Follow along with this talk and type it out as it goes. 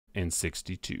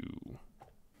162.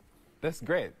 That's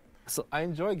great. So I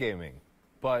enjoy gaming,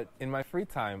 but in my free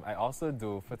time, I also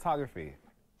do photography.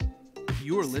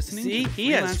 You are listening to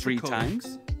he has Freelancer free Codex,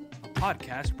 time. a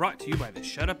podcast brought to you by the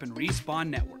Shut Up and Respawn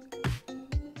Network.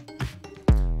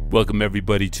 Welcome,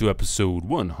 everybody, to episode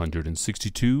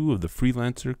 162 of the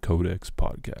Freelancer Codex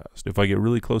podcast. If I get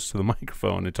really close to the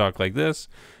microphone and talk like this,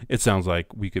 it sounds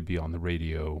like we could be on the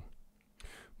radio.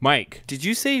 Mike. Did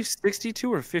you say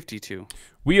 62 or 52?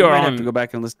 We are might on... have to go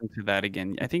back and listen to that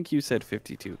again. I think you said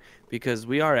 52 because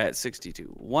we are at 62.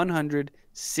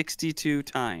 162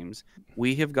 times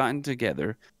we have gotten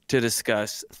together to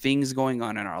discuss things going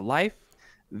on in our life,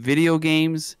 video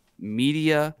games,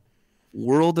 media,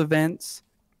 world events.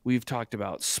 We've talked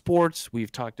about sports.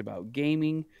 We've talked about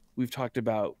gaming. We've talked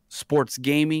about sports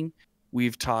gaming.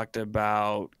 We've talked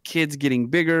about kids getting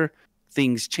bigger,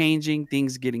 things changing,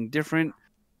 things getting different.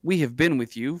 We have been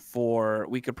with you for,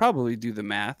 we could probably do the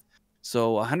math.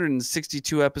 So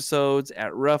 162 episodes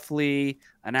at roughly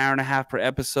an hour and a half per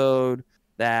episode.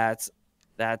 That's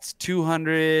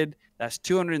 200. That's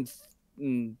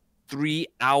 203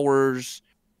 hours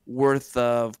worth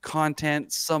of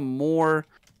content. Some more.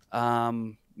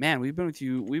 Man, we've been with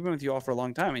you. We've been with you all for a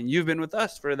long time, and you've been with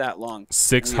us for that long.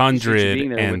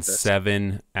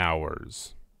 607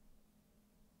 hours.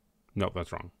 No,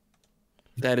 that's wrong.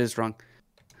 That is wrong.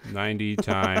 90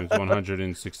 times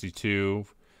 162,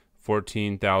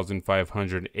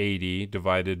 14,580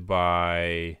 divided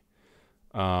by,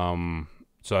 so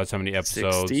that's how many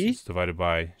episodes. 60? It's divided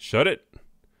by, shut it.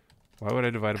 Why would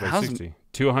I divide it by 60?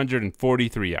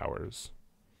 243 hours.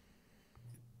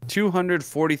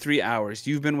 243 hours.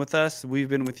 You've been with us. We've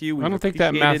been with you. I don't think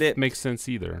that math makes sense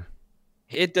either.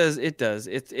 It does. It does.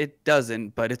 It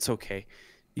doesn't, but it's okay.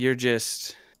 You're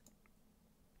just...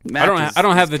 I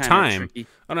don't have the time. I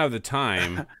don't have the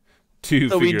time to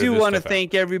So we do want to out.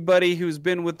 thank everybody who's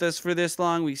been with us for this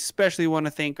long. We especially want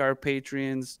to thank our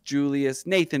Patreons, Julius,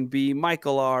 Nathan B,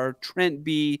 Michael R, Trent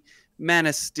B, Mana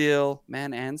and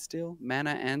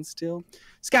Still,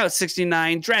 Scout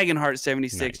 69, Dragonheart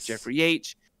 76, Nice. Jeffrey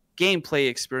H, Gameplay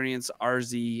Experience,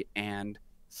 RZ, and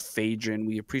Phaedron.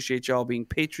 We appreciate y'all being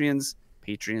Patreons.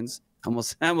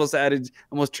 Almost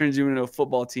turns you into a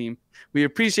football team. We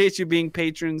appreciate you being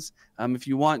patrons. If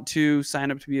you want to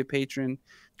sign up to be a patron,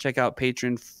 check out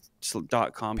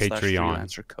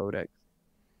patreon.com/Freelancer Codex.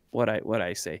 What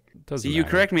I say. Doesn't You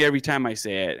matter. correct me every time I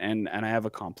say it, and I have a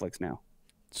complex now.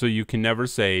 So you can never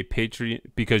say Patreon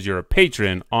because you're a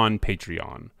patron on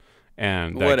Patreon,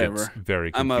 and that gets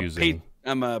very confusing.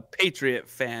 I'm a Patriot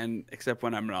fan, except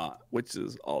when I'm not, which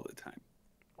is all the time.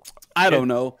 I don't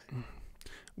know.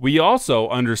 We also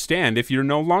understand if you're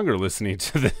no longer listening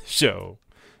to the show,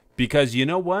 because you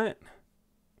know what?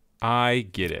 I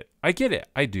get it. I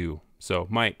do. So,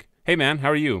 Mike, hey man, how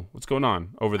are you? What's going on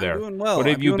over there? I'm doing well. What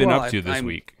have you been up to this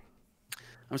week?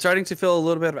 I'm starting to feel a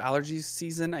little bit of allergies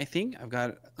season, I think. I've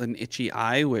got an itchy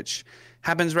eye, which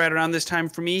happens right around this time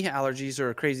for me. Allergies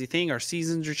are a crazy thing. Our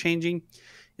seasons are changing.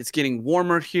 It's getting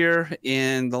warmer here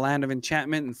in the Land of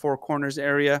Enchantment and Four Corners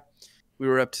area. We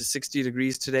were up to 60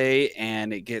 degrees today,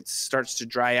 and it starts to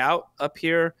dry out up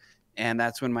here, and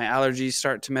that's when my allergies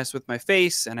start to mess with my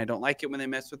face, and I don't like it when they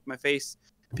mess with my face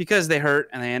because they hurt,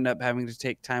 and I end up having to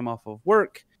take time off of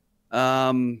work.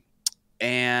 And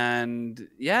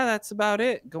yeah, that's about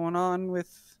it going on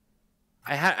with...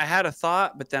 I had a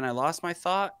thought, but then I lost my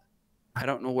thought. I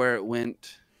don't know where it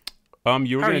went. How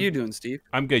are you doing, Steve?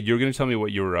 I'm good. You're going to tell me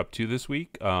what you were up to this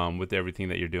week with everything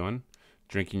that you're doing,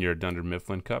 drinking your Dunder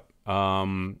Mifflin cup.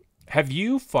 Have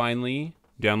you finally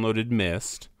downloaded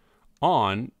Myst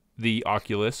on the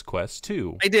Oculus Quest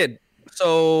 2? I did.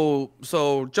 So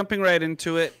jumping right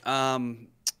into it,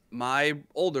 my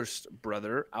oldest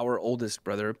brother,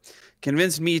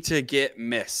 convinced me to get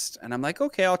Myst, and I'm like,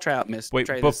 okay, I'll try out Myst. Wait,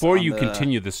 before you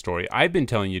continue the story, I've been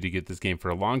telling you to get this game for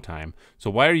a long time. So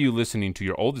why are you listening to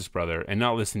your oldest brother and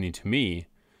not listening to me?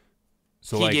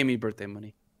 So he gave me birthday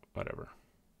money. Whatever.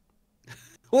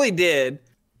 Well, he did.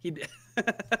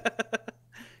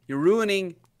 You're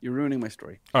ruining my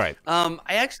story. All right. I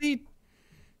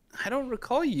don't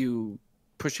recall you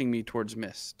pushing me towards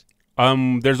Myst.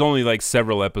 There's only like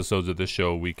several episodes of the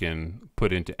show we can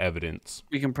put into evidence.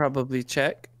 We can probably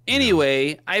check.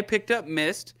 Anyway, I picked up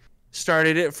Myst,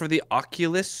 started it for the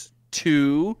Oculus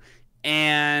 2,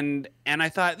 and I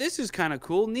thought this is kind of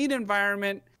cool, neat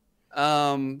environment.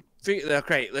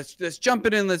 Okay, let's jump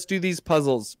it in. Let's do these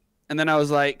puzzles. And then I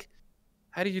was like,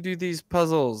 how do you do these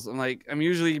puzzles? I'm like, I'm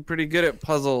usually pretty good at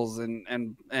puzzles,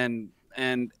 and then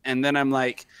I'm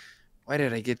like, why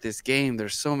did I get this game?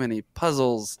 There's so many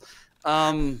puzzles.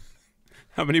 How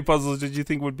many puzzles did you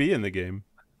think would be in the game?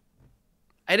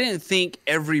 I didn't think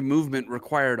every movement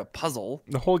required a puzzle.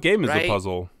 The whole game is right? a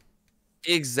puzzle.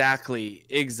 Exactly.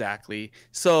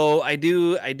 So I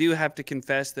do have to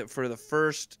confess that for the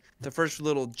first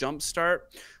little jump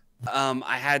start,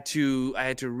 I had to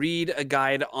read a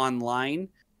guide online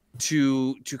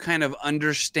to kind of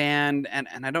understand,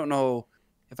 and I don't know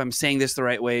if I'm saying this the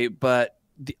right way, but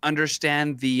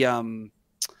understand the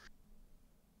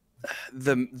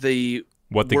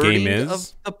What the wording game is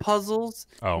of the puzzles,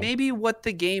 maybe what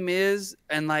the game is,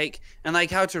 and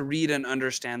how to read and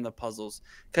understand the puzzles,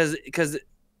 because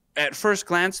at first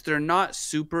glance they're not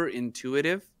super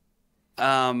intuitive,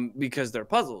 because they're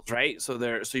puzzles, right? So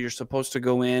you're supposed to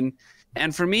go in,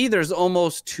 and for me there's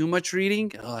almost too much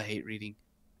reading. I hate reading.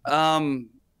 And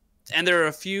there are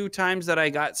a few times that I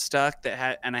got stuck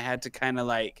and I had to kind of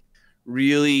like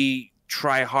really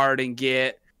try hard and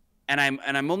get. And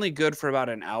I'm only good for about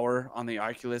an hour on the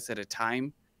Oculus at a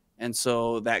time, and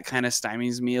so that kind of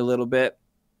stymies me a little bit.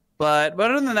 But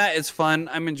other than that, it's fun.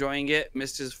 I'm enjoying it.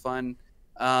 Myst is fun.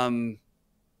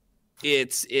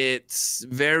 It's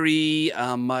very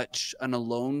much an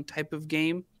alone type of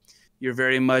game. You're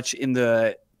very much in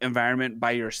the environment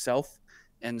by yourself,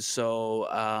 and so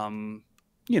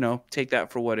take that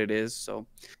for what it is. So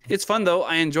it's fun though.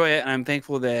 I enjoy it, and I'm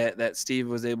thankful that Steve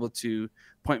was able to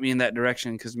point me in that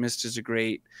direction, because Myst is a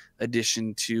great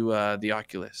addition to the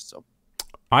Oculus. So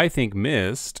I think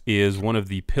Myst is one of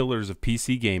the pillars of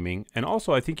PC gaming, and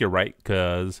also I think you're right,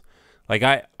 because like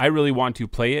I really want to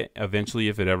play it eventually.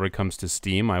 If it ever comes to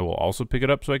Steam, I will also pick it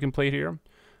up so I can play it here.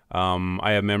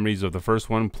 I have memories of the first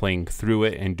one, playing through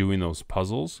it and doing those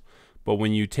puzzles. But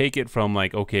when you take it from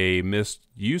like, okay, Myst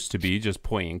used to be just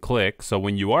point and click, so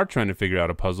when you are trying to figure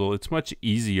out a puzzle, it's much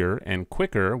easier and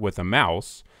quicker with a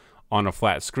mouse on a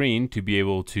flat screen to be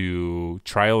able to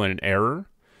trial and error.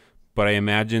 But I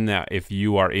imagine that if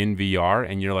you are in VR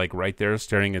and you're like right there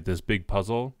staring at this big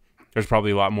puzzle, there's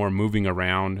probably a lot more moving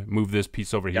around, move this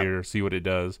piece over here, see what it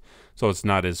does. So it's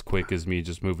not as quick as me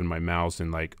just moving my mouse and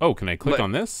like, oh, can I click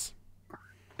on this?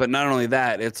 But not only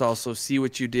that, it's also see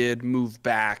what you did, move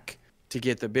back to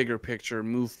get the bigger picture,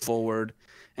 move forward.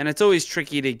 And it's always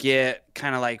tricky to get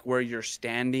kind of like where you're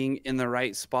standing in the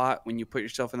right spot when you put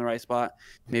yourself in the right spot.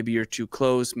 Maybe you're too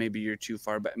close, maybe you're too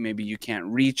far back, maybe you can't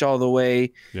reach all the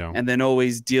way. Yeah. And then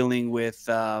always dealing with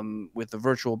the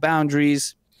virtual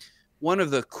boundaries. One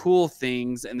of the cool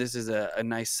things, and this is a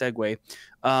nice segue.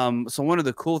 So one of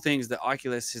the cool things that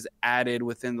Oculus has added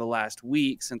within the last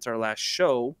week since our last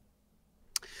show,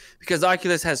 because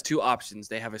Oculus has two options.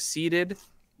 They have a seated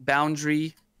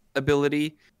boundary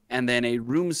ability and then a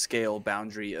room scale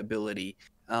boundary ability.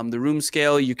 The room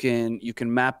scale, you can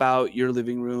map out your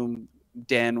living room,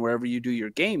 den, wherever you do your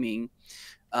gaming.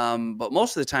 But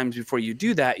most of the times before you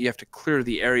do that, you have to clear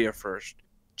the area first.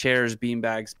 Chairs,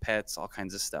 beanbags, pets, all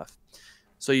kinds of stuff.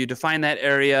 So you define that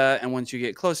area, and once you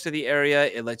get close to the area,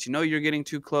 it lets you know you're getting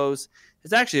too close.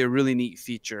 It's actually a really neat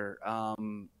feature.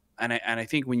 And I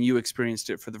think when you experienced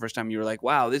it for the first time, you were like,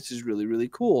 wow, this is really, really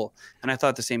cool. And I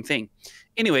thought the same thing.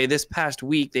 Anyway, this past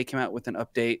week, they came out with an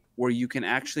update where you can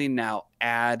actually now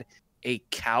add a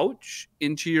couch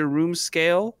into your room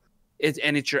scale.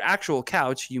 It's your actual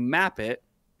couch. You map it,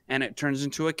 and it turns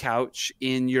into a couch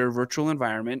in your virtual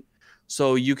environment.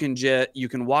 So you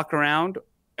can walk around,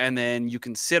 and then you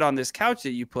can sit on this couch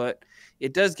that you put.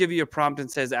 It does give you a prompt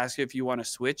and ask you if you want to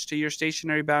switch to your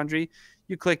stationary boundary.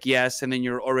 You click yes, and then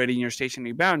you're already in your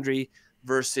stationary boundary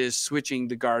versus switching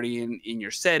the Guardian in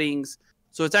your settings.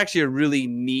 So it's actually a really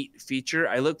neat feature.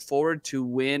 I look forward to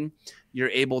when you're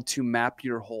able to map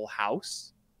your whole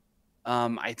house.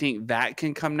 I think that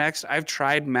can come next. I've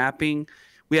tried mapping.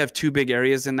 We have two big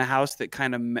areas in the house that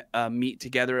kind of meet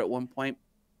together at one point.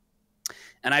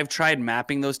 And I've tried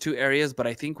mapping those two areas, but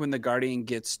I think when the Guardian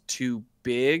gets too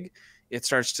big, it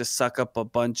starts to suck up a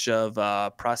bunch of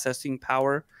processing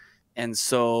power. And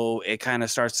so it kind of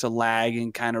starts to lag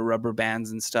and kind of rubber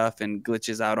bands and stuff and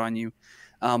glitches out on you.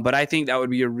 But I think that would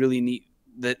be a really neat,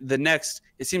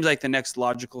 it seems like the next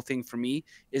logical thing for me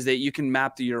is that you can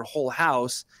map your whole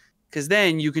house, because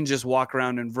then you can just walk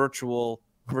around in virtual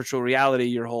reality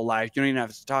your whole life. You don't even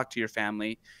have to talk to your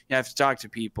family. You have to talk to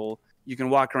people. You can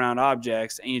walk around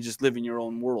objects and you just live in your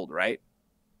own world, right?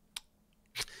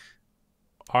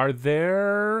 Are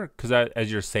there, because as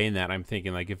you're saying that, I'm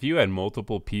thinking like if you had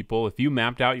multiple people, if you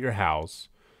mapped out your house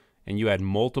and you had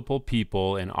multiple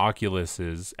people in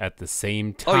Oculuses at the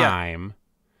same time.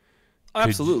 Oh, yeah.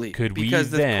 Absolutely. Because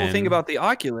the cool thing about the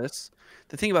Oculus,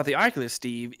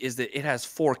 Steve, is that it has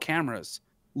 4 cameras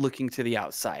looking to the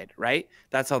outside, right?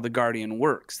 That's how the Guardian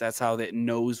works. That's how it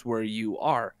knows where you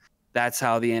are. that's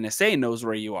how the NSA knows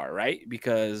where you are, right?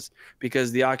 Because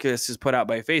the Oculus is put out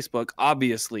by Facebook.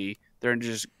 Obviously, they're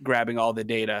just grabbing all the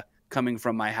data coming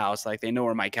from my house. Like, they know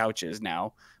where my couch is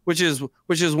now, which is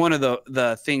one of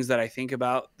the things that I think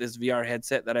about this VR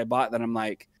headset that I bought, that I'm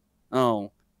like,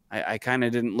 oh, I kind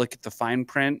of didn't look at the fine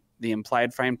print, the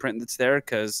implied fine print that's there,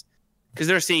 because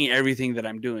they're seeing everything that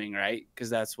I'm doing, right? Because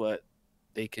that's what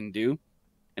they can do,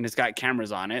 and it's got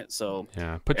cameras on it, so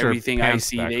Yeah, put everything your I pants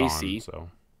see, back they on, see. So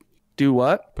Do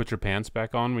what? put your pants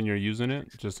back on when you're using it,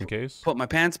 just in case. Put my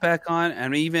pants back on,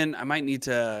 and even I might need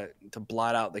to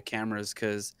blot out the cameras,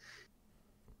 because,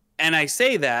 and I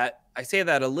say that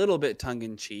a little bit tongue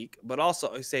in cheek, but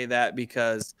also I say that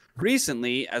because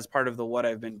recently, as part of what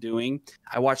I've been doing,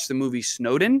 I watched the movie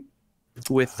Snowden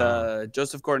with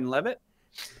Joseph Gordon-Levitt,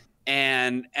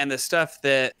 and the stuff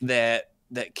that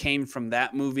came from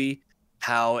that movie,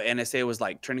 how NSA was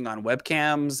like turning on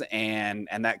webcams and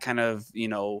that kind of,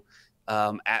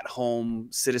 at home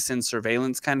citizen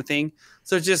surveillance kind of thing.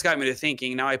 So it just got me to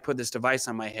thinking, now I put this device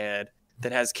on my head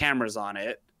that has cameras on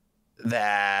it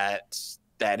that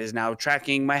is now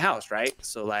tracking my house, right?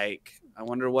 So, like, I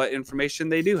wonder what information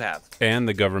they do have. And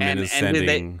the government is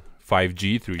sending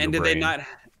 5G through your brain. And did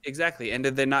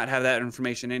they not have that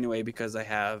information anyway, because I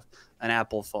have an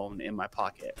Apple phone in my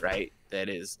pocket, right? That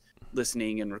is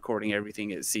listening and recording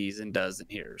everything it sees and does and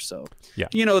hears. So, yeah,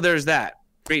 there's that.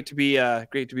 Great to be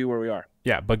where we are.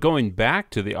 Yeah, but going back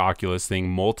to the Oculus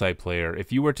thing, multiplayer,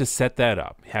 if you were to set that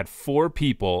up, had 4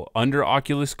 people under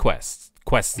Oculus Quests,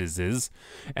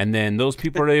 and then those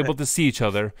people are able to see each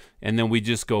other, and then we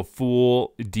just go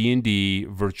full D&D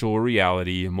virtual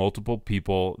reality, multiple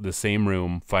people, the same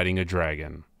room, fighting a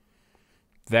dragon.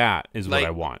 That is what I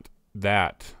want.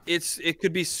 It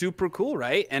could be super cool,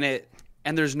 right?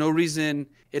 And there's no reason,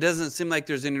 it doesn't seem like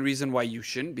there's any reason why you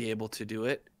shouldn't be able to do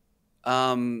it.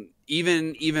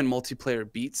 Even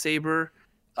multiplayer Beat Saber,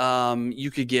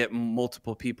 you could get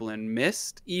multiple people in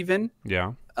Myst even.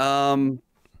 Yeah.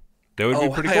 That would be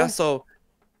pretty cool.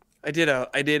 I did a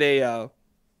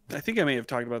I think I may have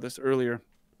talked about this earlier,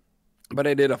 but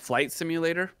I did a flight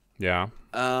simulator. Yeah.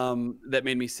 That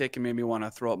made me sick and made me want to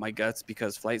throw up my guts,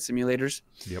 because flight simulators.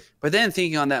 Yep. But then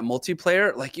thinking on that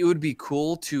multiplayer, like, it would be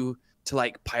cool to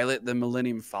like pilot the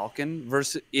Millennium Falcon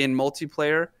versus in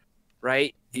multiplayer,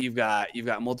 right? You've got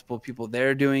multiple people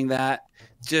there doing that.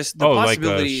 Just the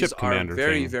possibilities like are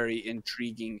very, thing. very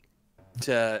intriguing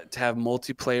to have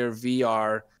multiplayer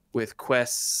VR with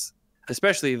quests,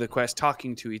 especially the quest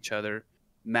talking to each other,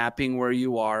 mapping where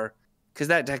you are,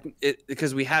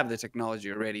 because we have the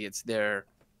technology already. It's there,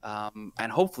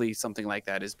 and hopefully something like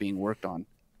that is being worked on.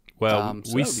 Well, so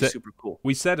that would be super cool.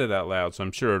 We said it out loud, so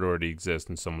I'm sure it already exists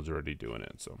and someone's already doing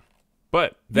it. So,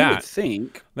 but that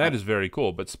is very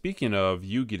cool. But speaking of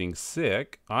you getting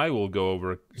sick, I will go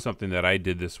over something that I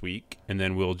did this week, and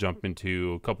then we'll jump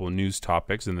into a couple of news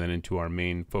topics, and then into our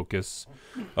main focus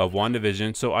of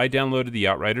WandaVision. So I downloaded the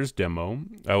Outriders demo.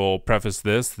 I will preface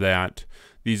this that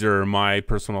these are my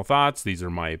personal thoughts. These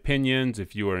are my opinions.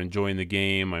 If you are enjoying the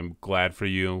game, I'm glad for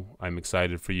you. I'm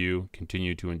excited for you.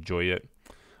 Continue to enjoy it.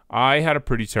 I had a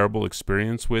pretty terrible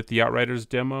experience with the Outriders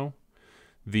demo.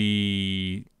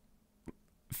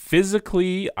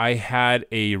 Physically, I had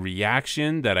a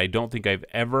reaction that I don't think I've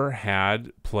ever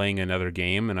had playing another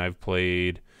game, and I've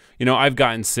played, I've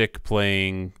gotten sick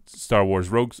playing Star Wars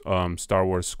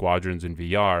Squadrons in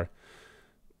VR,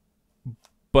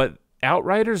 but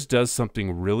Outriders does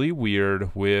something really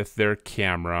weird with their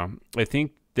camera. I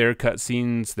think their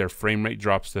cutscenes, their frame rate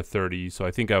drops to 30, so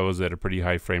I think I was at a pretty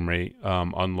high frame rate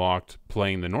unlocked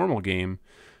playing the normal game.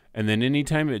 And then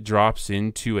anytime it drops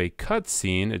into a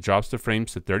cutscene, it drops the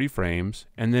frames to 30 frames,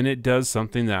 and then it does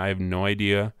something that I have no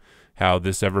idea how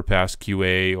this ever passed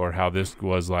QA or how this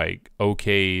was like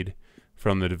okayed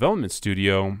from the development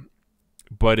studio,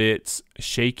 but it's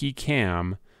shaky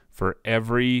cam for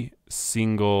every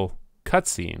single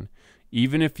cutscene.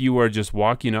 Even if you are just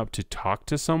walking up to talk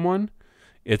to someone,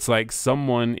 it's like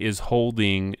someone is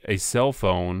holding a cell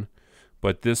phone,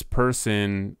 but this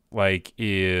person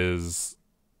is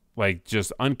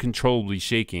just uncontrollably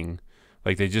shaking.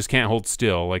 Like, they just can't hold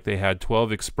still. Like, they had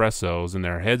 12 espressos and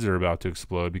their heads are about to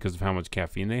explode because of how much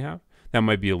caffeine they have. That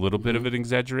might be a little bit of an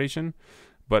exaggeration,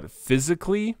 but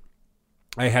physically,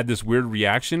 I had this weird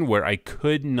reaction where I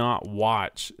could not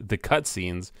watch the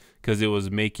cutscenes because it was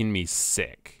making me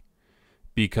sick.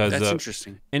 That's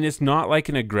interesting. And it's not like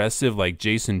an aggressive, like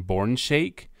Jason Bourne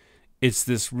shake. It's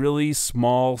this really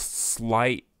small,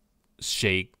 slight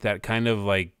shake that kind of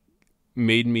like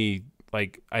made me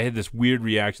like, I had this weird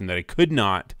reaction that I could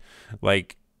not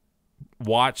like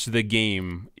watch the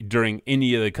game during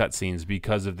any of the cutscenes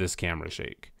because of this camera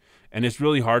shake. and it's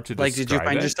really hard to Like, describe did you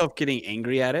find it. yourself getting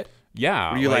angry at it?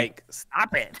 Yeah. Were you like,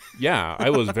 stop it? Yeah, I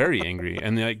was very angry.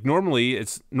 And like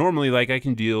normally like I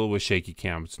can deal with shaky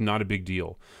cam. It's not a big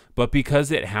deal. But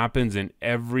because it happens in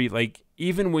every, like,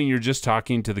 even when you're just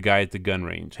talking to the guy at the gun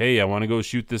range, hey, I want to go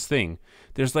shoot this thing.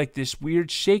 There's like this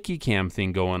weird shaky cam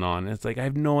thing going on. It's like I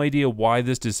have no idea why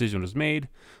this decision was made.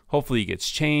 Hopefully it gets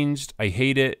changed. I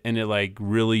hate it, and it like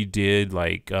really did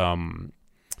like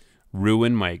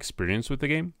ruin my experience with the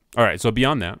game. All right, so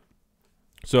beyond that.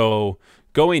 So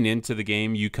going into the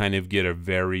game, you kind of get a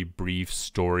very brief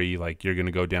story, like you're going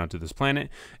to go down to this planet.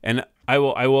 And I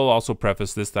will also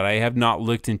preface this that I have not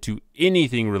looked into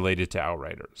anything related to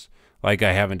Outriders. Like,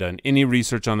 I haven't done any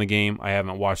research on the game. I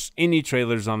haven't watched any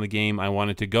trailers on the game. I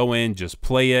wanted to go in, just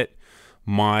play it.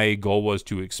 My goal was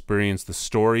to experience the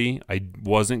story. I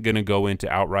wasn't going to go into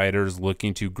Outriders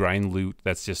looking to grind loot.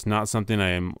 That's just not something I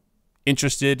am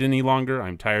interested any longer.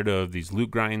 I'm tired of these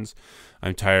loot grinds.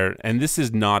 I'm tired, and this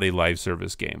is not a live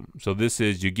service game. So this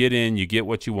is, you get in, you get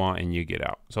what you want, and you get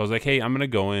out. So I was like, hey, I'm going to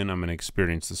go in, I'm going to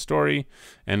experience the story,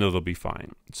 and it'll be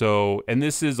fine. So, and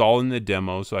this is all in the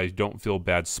demo, so I don't feel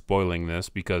bad spoiling this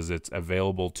because it's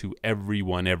available to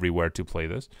everyone everywhere to play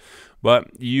this.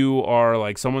 But you are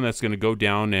like someone that's going to go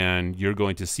down and you're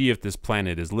going to see if this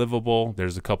planet is livable.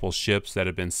 There's a couple ships that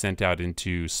have been sent out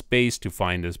into space to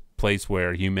find this place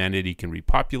where humanity can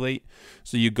repopulate.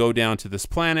 So you go down to this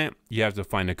planet. You have to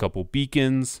find a couple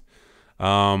beacons. You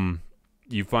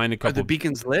find a couple. Are the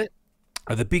beacons lit?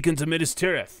 Are the beacons of Minas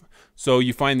Tirith? So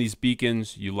you find these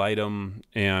beacons, you light them,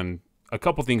 and a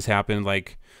couple things happen.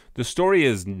 Like, the story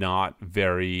is not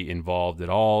very involved at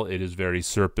all. It is very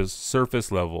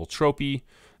surface level tropey.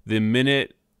 The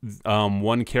minute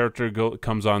one character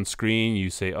comes on screen, you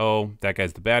say, oh, that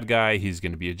guy's the bad guy. He's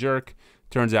going to be a jerk.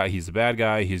 Turns out he's the bad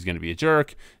guy. He's going to be a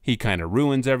jerk. He kind of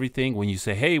ruins everything. When you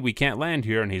say, hey, we can't land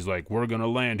here, and he's like, we're going to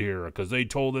land here because they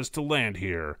told us to land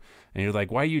here. And you're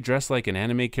like, why are you dressed like an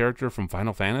anime character from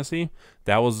Final Fantasy?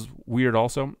 That was weird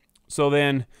also. So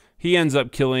then he ends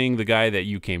up killing the guy that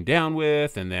you came down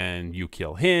with, and then you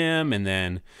kill him, and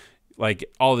then like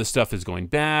all this stuff is going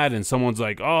bad, and someone's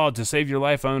like, oh, to save your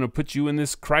life, I'm going to put you in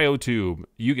this cryo tube.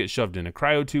 You get shoved in a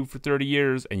cryo tube for 30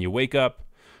 years, and you wake up,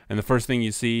 and the first thing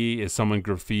you see is someone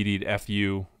graffitied F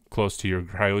you close to your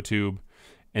cryo tube.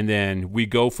 And then we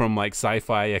go from like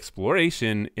sci-fi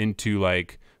exploration into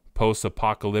like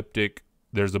post-apocalyptic.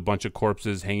 There's a bunch of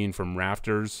corpses hanging from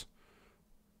rafters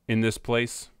in this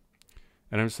place.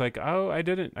 And I'm just like, oh, I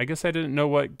guess I didn't know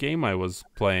what game I was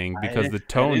playing because the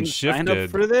tone shifted. Sign up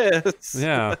for this.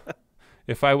 Yeah.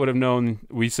 If I would have known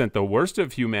we sent the worst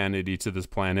of humanity to this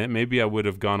planet, maybe I would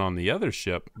have gone on the other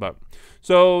ship. But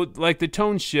so like the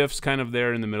tone shifts kind of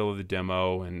there in the middle of the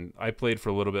demo, and I played for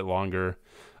a little bit longer.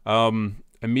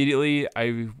 Immediately,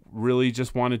 I really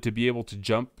just wanted to be able to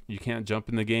jump. You can't jump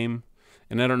in the game.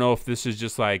 And I don't know if this is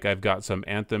just like I've got some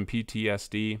Anthem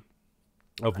PTSD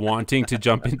of wanting to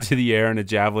jump into the air in a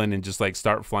javelin and just like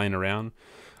start flying around.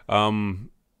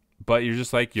 But you're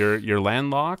just like, you're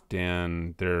landlocked,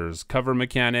 and there's cover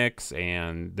mechanics,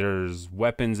 and there's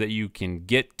weapons that you can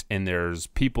get, and there's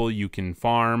people you can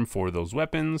farm for those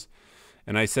weapons.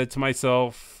 And I said to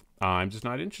myself, I'm just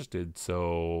not interested.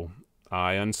 So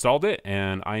I installed it,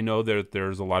 and I know that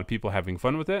there's a lot of people having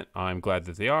fun with it. I'm glad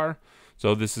that they are.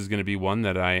 So this is going to be one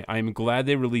that I'm glad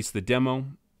they released the demo,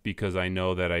 because I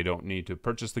know that I don't need to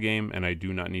purchase the game, and I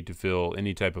do not need to feel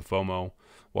any type of FOMO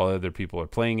while other people are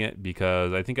playing it,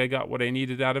 because I think I got what I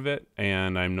needed out of it,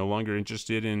 and I'm no longer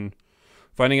interested in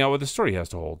finding out what the story has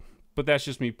to hold. But that's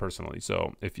just me personally.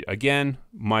 So again,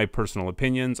 my personal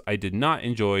opinions, I did not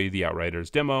enjoy the Outriders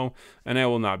demo, and I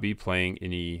will not be playing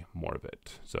any more of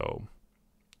it. So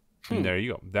there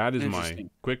you go. That is my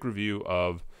quick review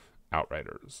of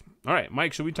Outriders. All right,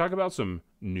 Mike, should we talk about some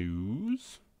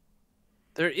news?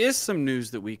 There is some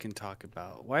news that we can talk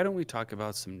about. Why don't we talk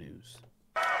about some news?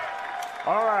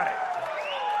 All right.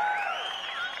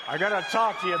 I got to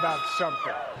talk to you about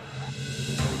something.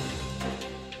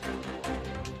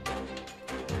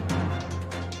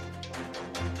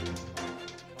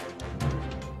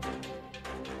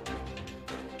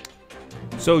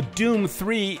 So Doom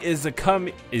 3 is a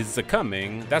coming.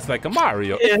 That's like a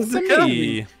Mario. It's a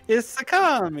coming. It's a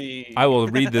coming. I will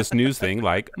read this news thing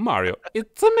like Mario.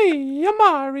 It's a me, a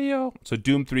Mario. So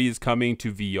Doom 3 is coming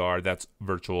to VR. That's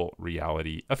virtual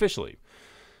reality officially.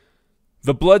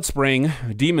 The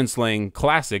Bloodspring Demon Slaying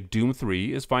classic Doom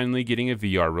 3 is finally getting a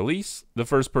VR release. The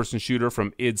first-person shooter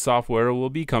from id Software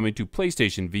will be coming to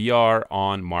PlayStation VR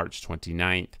on March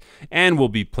 29th and will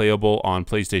be playable on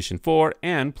PlayStation 4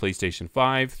 and PlayStation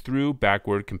 5 through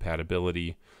backward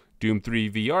compatibility. Doom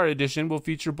 3 VR Edition will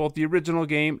feature both the original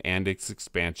game and its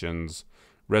expansions,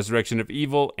 Resurrection of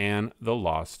Evil and The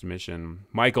Lost Mission.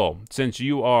 Michael, since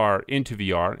you are into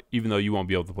VR, even though you won't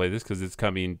be able to play this because it's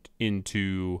coming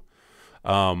into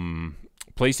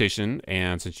PlayStation,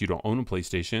 and since you don't own a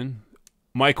PlayStation,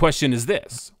 my question is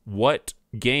this. What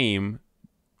game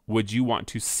would you want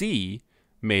to see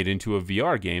made into a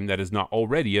VR game that is not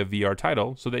already a VR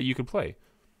title so that you could play?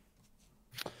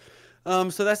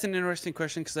 So that's an interesting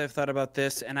question because I've thought about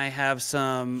this, and I have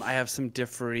some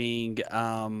differing.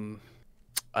 You're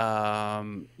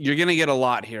gonna get a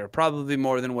lot here, probably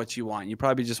more than what you want. You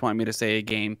probably just want me to say a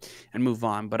game and move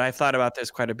on, but I've thought about this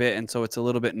quite a bit, and so it's a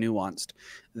little bit nuanced.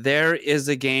 There is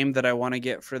a game that I want to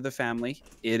get for the family.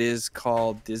 It is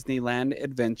called Disneyland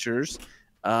Adventures.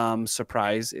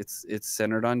 Surprise! It's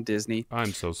centered on Disney.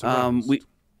 I'm so surprised.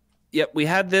 We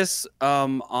had this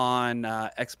on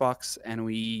Xbox, and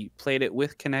we played it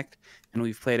with Kinect, and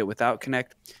we've played it without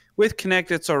Kinect. With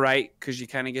Kinect, it's all right because you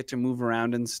kind of get to move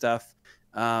around and stuff.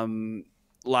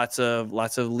 Lots of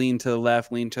lean to the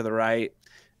left, lean to the right,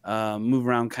 move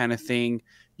around kind of thing.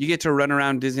 You get to run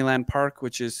around Disneyland Park,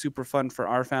 which is super fun for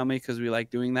our family because we like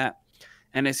doing that.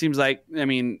 And it seems like, I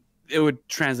mean, it would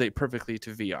translate perfectly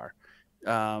to VR.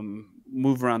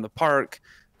 Move around the park,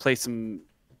 play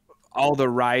all the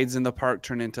rides in the park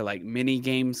turn into like mini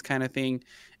games kind of thing.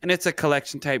 And it's a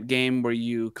collection type game where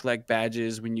you collect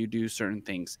badges when you do certain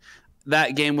things.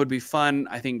 That game would be fun.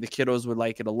 I think the kiddos would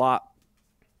like it a lot.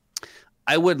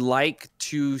 I would like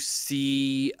to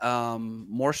see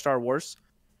more Star Wars.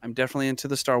 I'm definitely into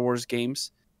the Star Wars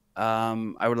games.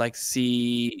 I would like to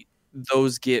see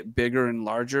those get bigger and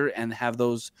larger and have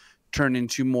those turn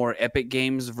into more epic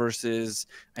games versus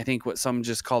I think what some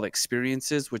just call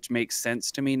experiences, which makes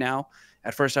sense to me now.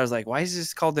 At first I was like, why is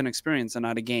this called an experience and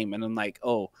not a game? And I'm like,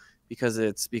 oh, because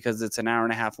it's an hour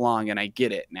and a half long, and I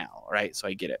get it now, right? So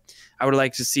I get it. I would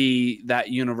like to see that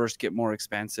universe get more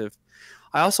expansive.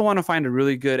 I also want to find a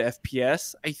really good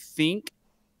FPS. I think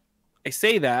I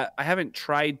say that I haven't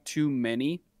tried too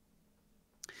many,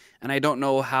 and I don't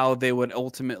know how they would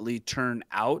ultimately turn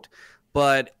out.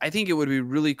 But I think it would be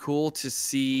really cool to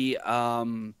see. I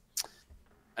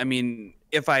mean,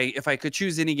 if I could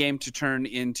choose any game to turn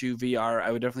into VR, I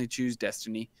would definitely choose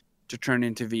Destiny to turn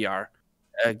into VR.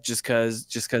 Just because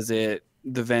the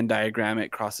Venn diagram,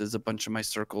 it crosses a bunch of my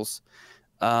circles.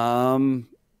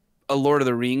 A Lord of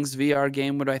the Rings VR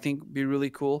game would, I think, be really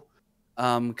cool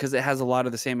because it has a lot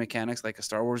of the same mechanics like a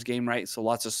Star Wars game, right? So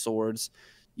lots of swords.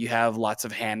 You have lots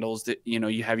of handles that,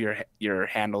 you have your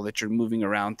handle that you're moving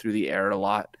around through the air a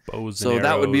lot. So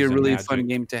that would be a really fun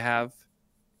game to have.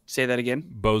 Say that again.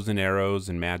 Bows and arrows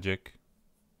and magic.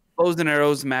 Bows and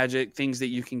arrows, magic, things that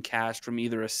you can cast from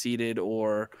either a seated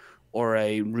or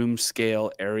a room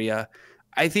scale area.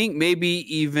 I think maybe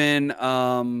even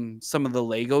some of the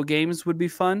Lego games would be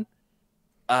fun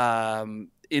in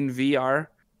VR.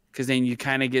 Because then you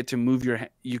kind of get to move your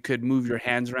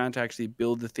hands around to actually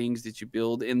build the things that you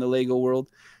build in the Lego world.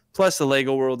 Plus, the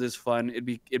Lego world is fun.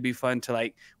 It'd be fun to,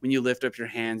 like, when you lift up your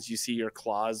hands, you see your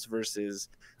claws versus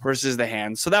the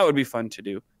hands. So that would be fun to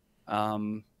do.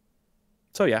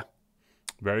 So yeah,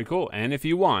 very cool. And if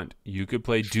you want, you could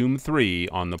play Doom 3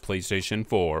 on the PlayStation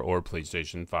 4 or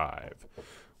PlayStation 5.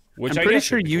 Which I'm pretty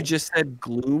sure you just said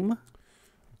Gloom.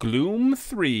 Gloom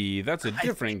 3. That's a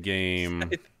different game.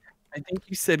 I think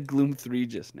you said Gloom 3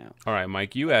 just now. All right,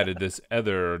 Mike, you added this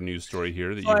other news story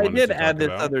here that you wanted wanted to talk about. I did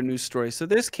add this other news story. So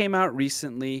this came out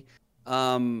recently.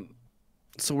 So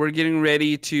we're getting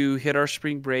ready to hit our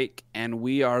spring break, and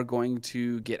we are going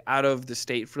to get out of the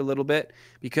state for a little bit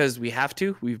because we have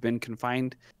to. We've been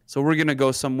confined. So we're going to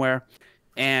go somewhere.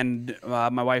 And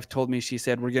my wife told me, she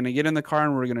said, we're going to get in the car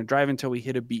and we're going to drive until we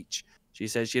hit a beach. She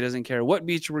says she doesn't care what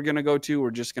beach we're going to go to.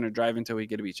 We're just going to drive until we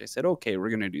get a beach. I said, okay, we're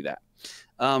going to do that.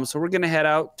 So we're going to head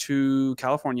out to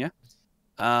California.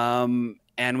 And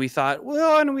we thought,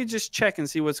 well, why don't we just check and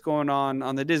see what's going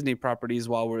on the Disney properties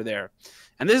while we're there?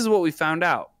 And this is what we found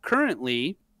out.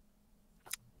 Currently,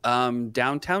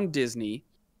 downtown Disney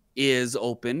is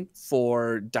open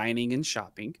for dining and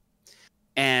shopping.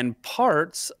 And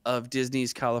parts of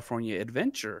Disney's California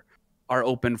Adventure are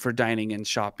open for dining and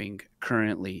shopping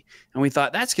currently. And we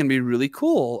thought that's going to be really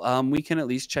cool. We can at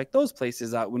least check those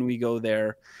places out when we go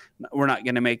there. We're not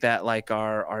going to make that like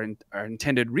our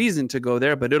intended reason to go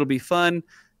there, but it'll be fun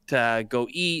to go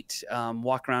eat,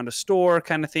 walk around a store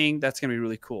kind of thing. That's going to be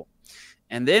really cool.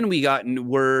 And then we got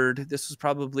word, this was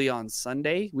probably on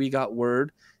Sunday, we got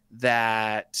word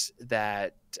that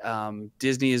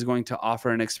Disney is going to offer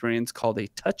an experience called a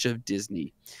Touch of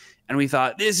Disney. And we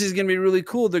thought, this is going to be really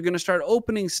cool. They're going to start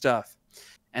opening stuff.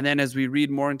 And then as we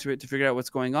read more into it to figure out what's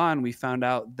going on, we found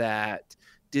out that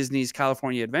Disney's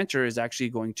California Adventure is actually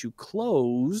going to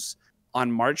close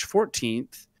on March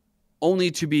 14th,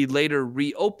 only to be later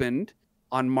reopened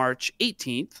on March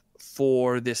 18th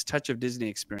for this Touch of Disney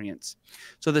experience.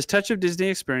 So this Touch of Disney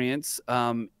experience,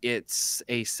 it's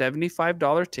a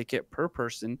 $75 ticket per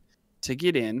person to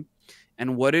get in.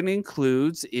 And what it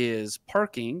includes is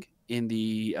parking in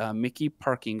the Mickey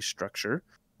parking structure,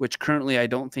 which currently I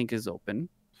don't think is open,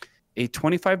 a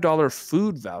 $25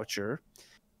 food voucher,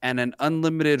 and an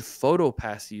unlimited photo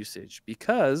pass usage,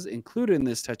 because included in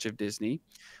this Touch of Disney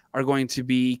are going to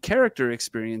be character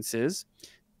experiences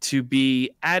to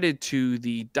be added to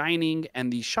the dining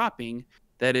and the shopping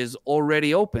that is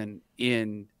already open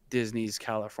in Disney's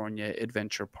California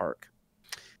Adventure Park.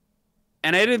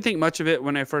 And I didn't think much of it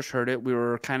when I first heard it. We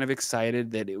were kind of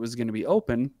excited that it was going to be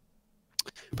open.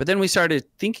 But then we started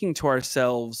thinking to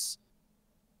ourselves,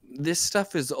 this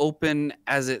stuff is open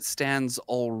as it stands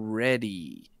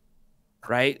already,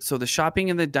 right? So the shopping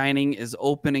and the dining is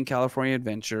open in California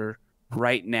Adventure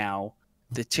right now.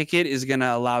 The ticket is going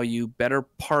to allow you better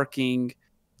parking,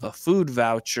 a food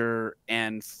voucher,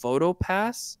 and photo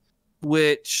pass,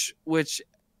 which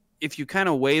if you kind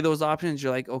of weigh those options,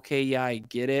 you're like, okay, yeah, I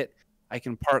get it. I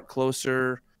can park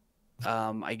closer.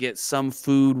 I get some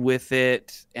food with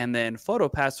it, and then photo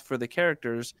pass for the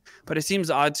characters. But it seems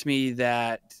odd to me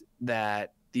that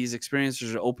these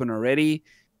experiences are open already,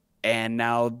 and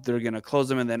now they're going to close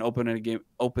them and then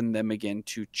open them again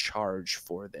to charge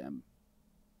for them.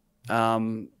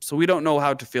 So we don't know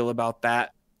how to feel about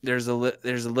that. There's a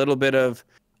little bit of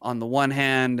on the one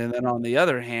hand and then on the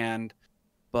other hand,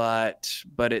 but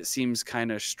it seems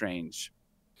kind of strange.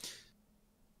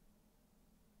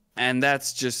 And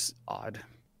that's just odd.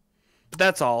 But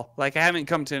that's all. Like, I haven't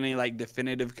come to any like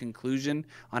definitive conclusion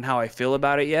on how I feel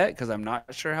about it yet, because I'm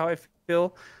not sure how I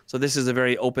feel. So this is a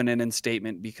very open-ended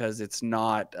statement because it's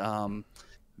not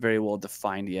very well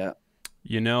defined yet.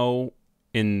 You know,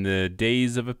 in the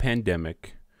days of a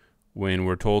pandemic, when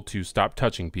we're told to stop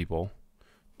touching people,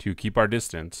 to keep our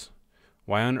distance,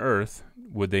 why on earth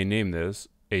would they name this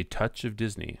a Touch of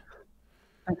Disney?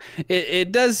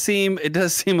 It does seem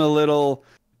a little.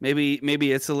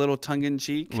 Maybe it's a little tongue in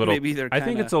cheek. Maybe they're. I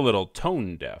think it's a little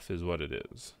tone deaf, is what it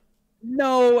is.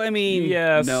 No, I mean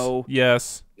yes. No.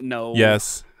 Yes. No.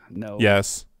 Yes. No.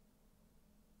 Yes.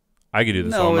 I could do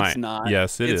this all night. No, it's not.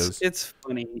 Yes, it is. It's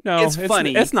funny. No, it's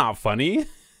funny. It's not funny.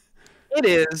 It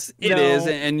is. It No, is,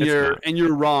 and it's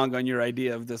you're wrong on your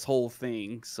idea of this whole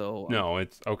thing. So no,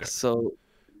 it's okay. So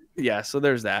yeah, so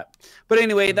there's that. But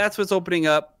anyway, that's what's opening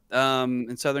up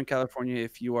in Southern California.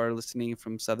 If you are listening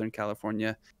from Southern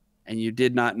California and you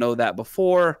did not know that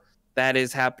before, that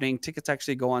is happening. Tickets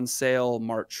actually go on sale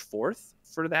March 4th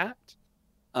for that.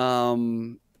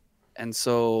 And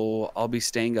so I'll be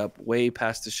staying up way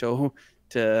past the show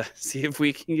to see if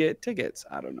we can get tickets.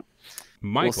 I don't know.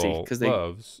 Michael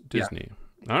loves Disney.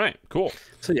 Yeah. All right, cool.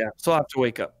 So yeah, so I'll have to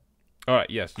wake up. All right,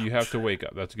 yes, you have to wake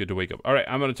up. That's good to wake up. All right,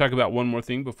 I'm going to talk about one more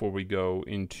thing before we go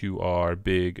into our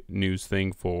big news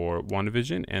thing for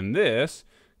WandaVision, and this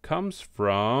comes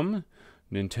from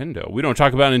Nintendo. We don't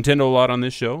talk about Nintendo a lot on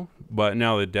this show, but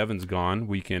now that Devin's gone,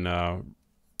 we can talk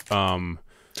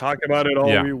about it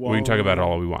all we want. We can talk about it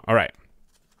all we want. All right.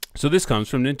 So this comes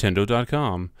from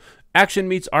Nintendo.com. Action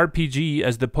meets RPG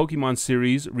as the Pokemon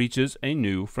series reaches a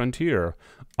new frontier.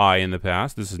 In the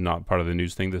past, this is not part of the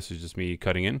news thing, this is just me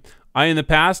cutting in. In the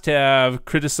past have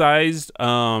criticized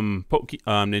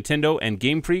Nintendo and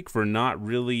Game Freak for not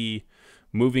really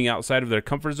moving outside of their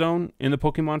comfort zone in the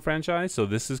Pokemon franchise, so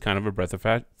this is kind of a breath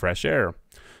of fresh air.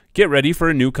 Get ready for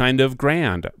a new kind of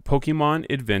grand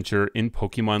Pokemon adventure in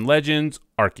Pokemon Legends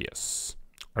Arceus.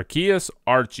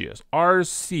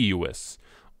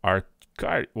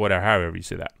 Whatever, however you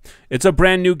say that. It's a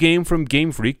brand new game from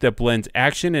Game Freak that blends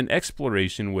action and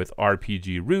exploration with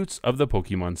RPG roots of the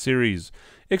Pokemon series.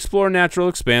 Explore natural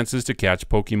expanses to catch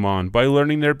Pokemon by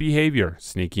learning their behavior,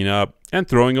 sneaking up, and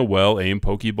throwing a well-aimed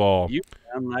Pokeball. You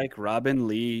sound like Robin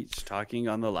Leach talking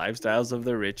on the lifestyles of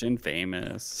the rich and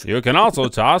famous. You can also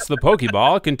toss the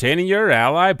Pokeball containing your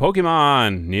ally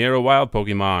Pokemon near a wild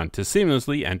Pokemon to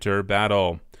seamlessly enter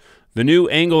battle. The new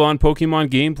angle on Pokemon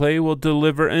gameplay will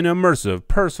deliver an immersive,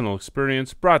 personal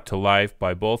experience brought to life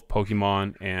by both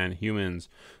Pokemon and humans.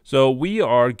 So we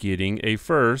are getting our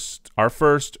first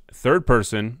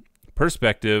third-person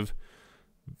perspective.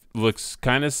 Looks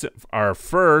kind of our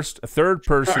first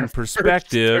third-person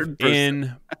perspective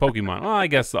in Pokemon. Well, I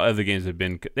guess the other games they've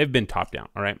been top-down.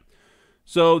 All right.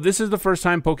 So this is the first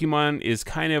time Pokemon is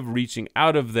kind of reaching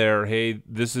out of their, hey,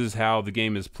 this is how the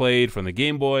game is played from the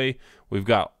Game Boy. We've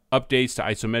got updates to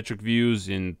isometric views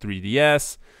in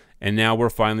 3DS, and now we're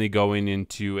finally going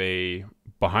into a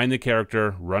behind the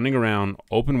character, running around,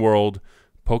 open world,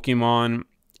 Pokemon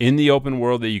in the open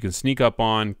world that you can sneak up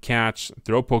on, catch,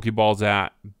 throw Pokeballs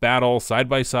at, battle side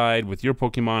by side with your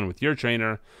Pokemon, with your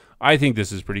trainer. I think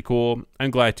this is pretty cool.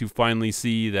 I'm glad to finally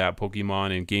see that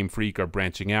Pokemon and Game Freak are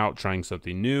branching out, trying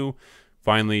something new,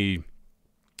 finally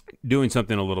doing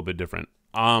something a little bit different.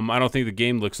 I don't think the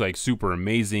game looks like super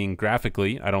amazing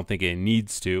graphically. I don't think it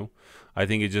needs to. I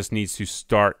think it just needs to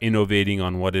start innovating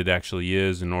on what it actually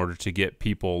is in order to get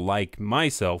people like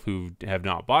myself who have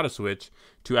not bought a Switch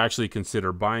to actually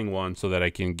consider buying one so that I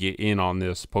can get in on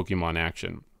this Pokemon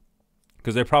action.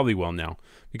 Because I probably will now,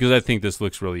 because I think this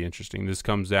looks really interesting. This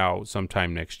comes out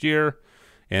sometime next year,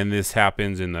 and this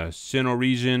happens in the Sinnoh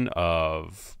region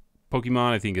of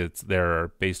Pokemon. I think they're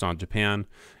based on Japan,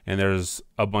 and there's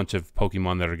a bunch of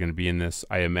Pokemon that are going to be in this.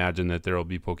 I imagine that there will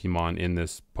be Pokemon in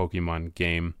this Pokemon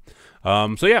game.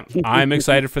 So yeah, I'm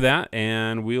excited for that,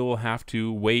 and we'll have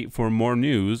to wait for more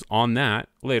news on that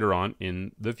later on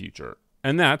in the future.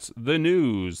 And that's the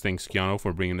news. Thanks, Keanu,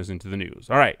 for bringing us into the news.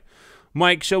 All right,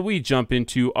 Mike, shall we jump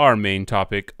into our main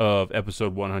topic of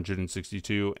episode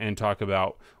 162 and talk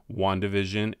about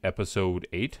WandaVision episode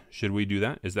 8? Should we do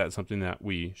that? Is that something that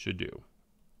we should do?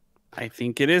 I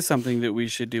think it is something that we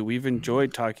should do. We've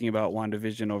enjoyed talking about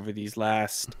WandaVision over these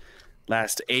last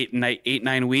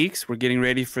 9 weeks. We're getting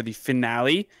ready for the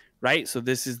finale, right? So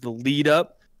this is the lead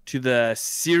up to the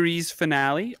series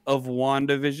finale of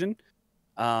WandaVision.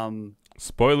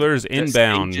 Spoilers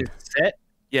inbound. Stage is set.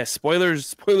 Yes,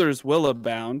 spoilers will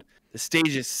abound. The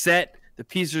stage is set. The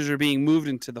pieces are being moved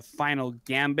into the final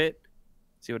gambit.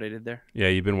 See what I did there? Yeah,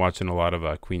 you've been watching a lot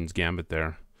of Queen's Gambit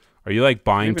there. Are you like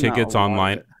buying tickets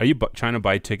online? Are you trying to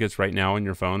buy tickets right now on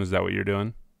your phone? Is that what you're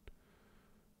doing?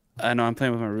 No, I'm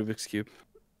playing with my Rubik's Cube.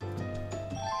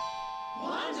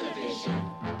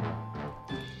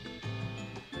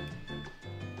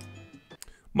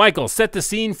 Michael, set the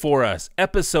scene for us.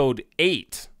 Episode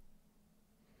 8.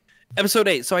 Episode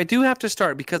 8. So I do have to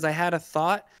start because I had a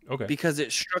thought. Okay. Because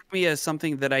it struck me as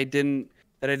something that I didn't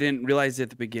realize at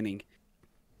the beginning.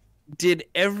 Did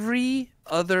every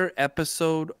other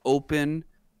episode open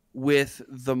with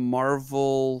the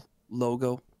Marvel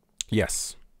logo?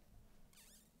 Yes.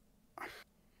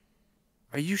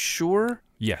 Are you sure?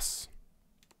 Yes.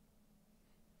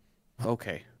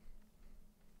 Okay.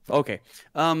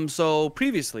 So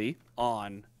previously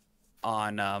on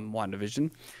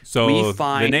WandaVision, So we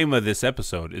find the name of this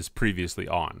episode is Previously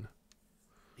On.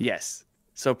 Yes.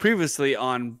 So previously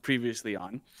on.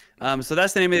 So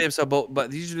that's the name of the episode.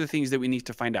 But these are the things that we need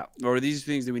to find out, or these are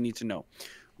the things that we need to know.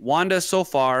 Wanda so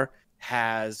far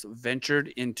has ventured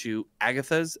into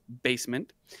Agatha's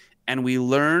basement, and we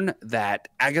learn that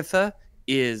Agatha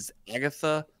is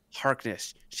Agatha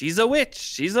Harkness. She's a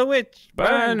witch.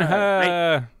 Burn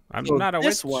her. Right? I'm So not a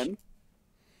this witch.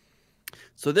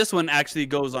 So this one actually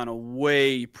goes on a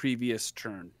way previous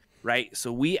turn, right?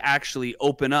 So we actually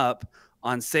open up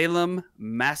on Salem,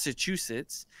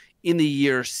 Massachusetts in the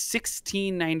year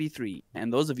 1693.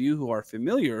 And those of you who are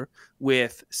familiar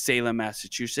with Salem,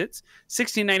 Massachusetts,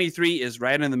 1693 is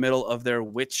right in the middle of their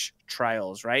witch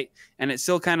trials, right? And it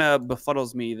still kind of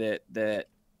befuddles me that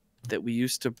we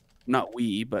used to, not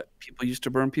we, but people used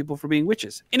to burn people for being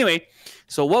witches. Anyway,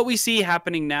 so what we see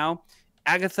happening now,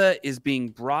 Agatha is being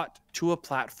brought to a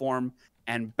platform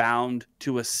and bound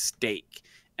to a stake.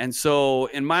 And so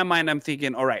in my mind, I'm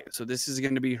thinking, all right, so this is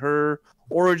going to be her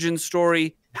origin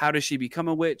story. How does she become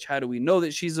a witch? How do we know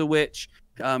that she's a witch?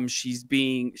 She's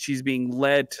being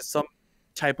led to some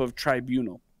type of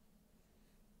tribunal.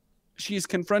 She's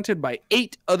confronted by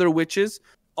 8 other witches,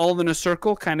 all in a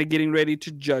circle, kind of getting ready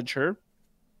to judge her.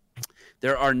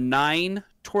 There are 9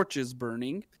 torches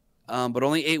burning, but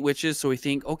only 8 witches. So we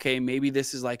think, okay, maybe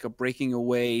this is like a breaking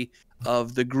away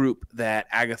of the group that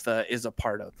Agatha is a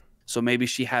part of. So maybe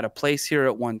she had a place here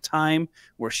at one time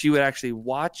where she would actually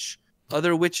watch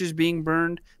other witches being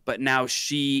burned, but now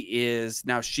she's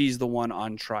the one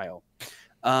on trial.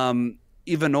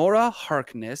 Ivanora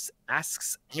Harkness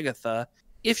asks Agatha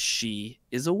if she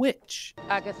is a witch.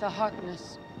 Agatha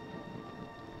Harkness,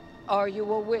 are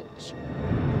you a witch?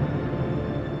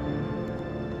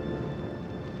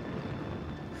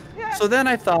 So then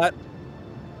I thought,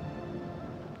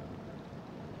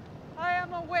 I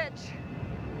am a witch.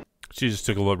 She just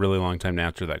took a really long time to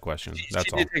answer that question. That's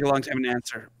she all. did take a long time to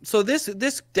answer. So this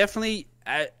definitely,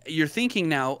 you're thinking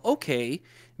now, okay,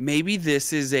 maybe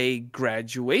this is a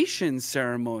graduation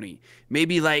ceremony.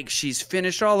 Maybe like she's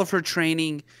finished all of her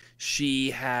training.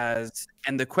 She has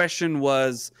And the question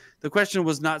was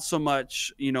not so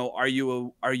much, are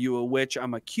you a witch?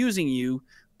 I'm accusing you,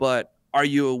 but are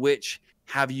you a witch?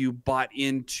 Have you bought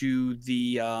into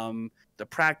the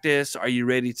practice? Are you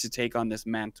ready to take on this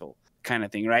mantle, kind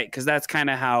of thing, right? Because that's kind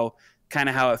of how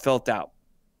it felt out.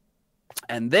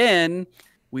 And then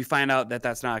we find out that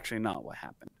that's not what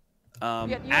happened.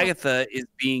 Agatha is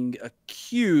being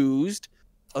accused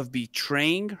of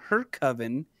betraying her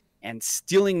coven and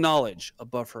stealing knowledge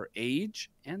above her age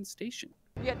and station.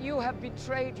 Yet you have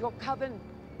betrayed your coven.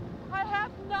 I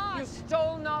have not. You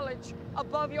stole knowledge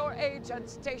above your age and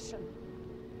station.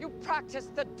 You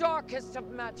practiced the darkest of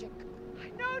magic.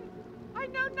 I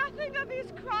know nothing of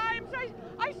these crimes.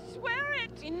 I swear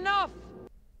it. Enough.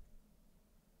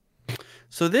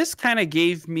 So this kind of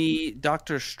gave me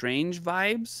Doctor Strange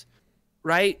vibes,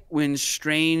 right? When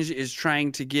Strange is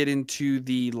trying to get into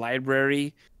the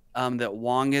library that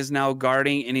Wong is now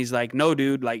guarding, and he's like, no,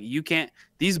 dude, like, you can't,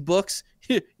 these books,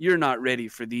 you're not ready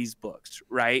for these books,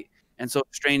 right? And so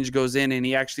Strange goes in and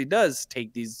he actually does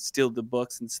steal the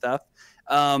books and stuff.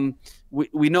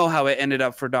 We know how it ended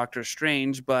up for Doctor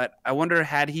Strange, but I wonder,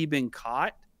 had he been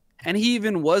caught? And he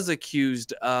even was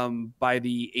accused by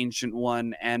the Ancient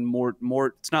One and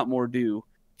more. It's not Mordu.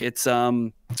 It's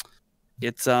oh,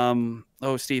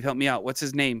 Steve, help me out. What's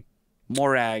his name?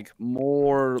 Morag.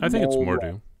 I think it's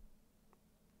Mordu.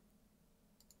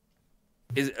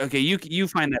 Okay, you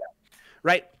find that out,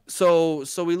 right? So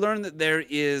we learn that there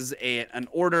is an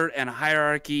order and a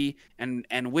hierarchy,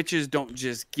 and witches don't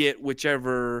just get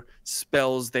whichever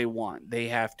spells they want. They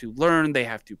have to learn. They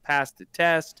have to pass the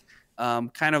test.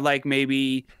 Kind of like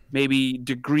maybe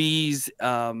degrees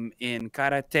in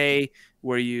karate,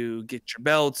 where you get your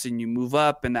belts and you move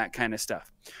up and that kind of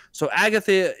stuff. So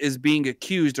Agatha is being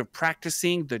accused of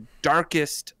practicing the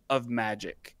darkest of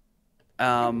magic.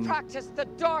 Practice the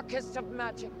darkest of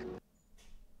magic.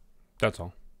 That's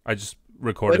all. I just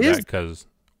recorded that because.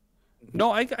 No,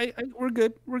 we're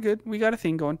good. We're good. We got a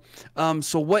thing going.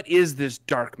 So what is this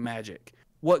dark magic?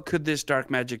 What could this dark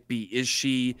magic be? Is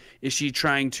she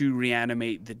trying to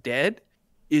reanimate the dead?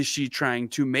 Is she trying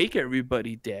to make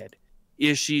everybody dead?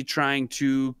 Is she trying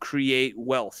to create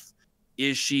wealth?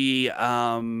 Is she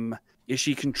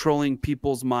controlling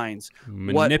people's minds?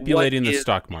 Manipulating the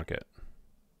stock market.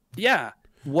 Yeah.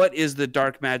 What is the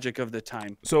dark magic of the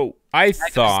time? So I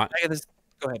thought.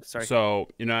 Go ahead. Sorry. So,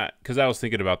 because I was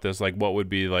thinking about this, like, what would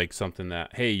be like something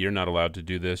that, hey, you're not allowed to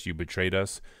do this. You betrayed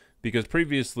us. Because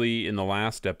previously in the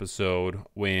last episode,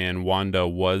 when Wanda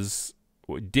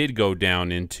did go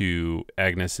down into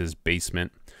Agnes's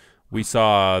basement, we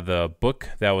saw the book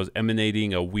that was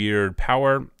emanating a weird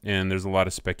power, and there's a lot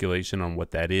of speculation on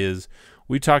what that is.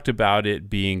 We talked about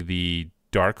it being the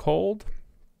Darkhold,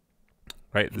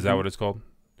 right? Is that what it's called?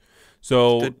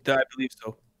 So I believe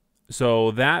so.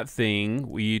 So that thing,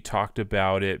 we talked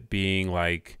about it being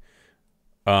like,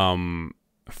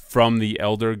 from the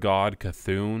elder god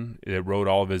Cthulhu. It wrote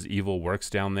all of his evil works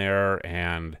down there,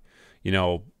 and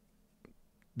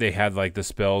they had like the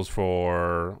spells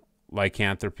for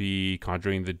lycanthropy,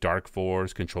 conjuring the dark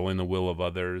force, controlling the will of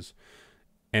others.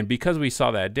 And because we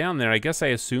saw that down there, I guess I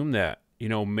assumed that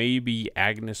maybe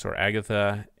Agnes or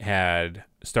Agatha had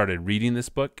started reading this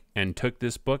book and took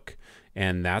this book,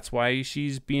 and that's why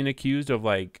she's being accused of,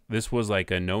 like, this was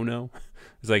like a no-no.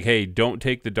 It's like, hey, don't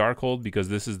take the Darkhold because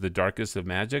this is the darkest of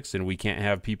magics, and we can't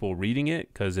have people reading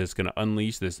it because it's going to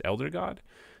unleash this elder god.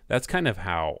 That's kind of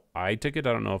how I took it.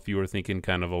 I don't know if you were thinking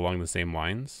kind of along the same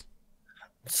lines.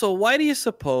 So why do you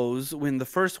suppose when the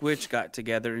first witch got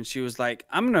together and she was like,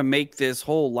 I'm going to make this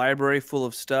whole library full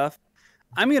of stuff.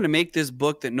 I'm going to make this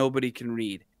book that nobody can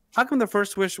read. How come the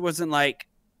first witch wasn't like,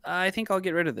 I think I'll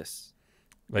get rid of this?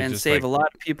 Like, and save a lot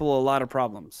of people a lot of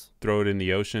problems. Throw it in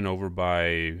the ocean over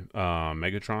by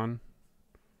Megatron?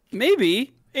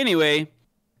 Maybe. Anyway,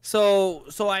 so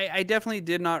I definitely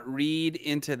did not read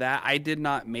into that. I did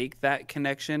not make that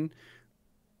connection.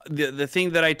 The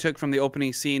thing that I took from the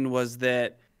opening scene was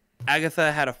that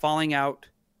Agatha had a falling out,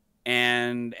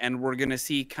 and we're going to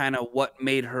see kind of what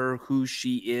made her who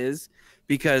she is,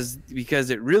 because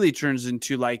it really turns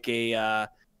into like a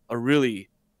really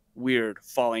weird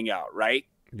falling out, right?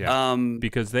 Yeah,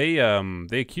 because they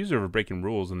accuse her of breaking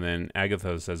rules, and then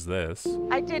Agatha says this.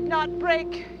 I did not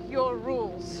break your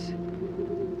rules.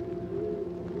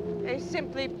 They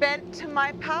simply bent to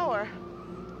my power.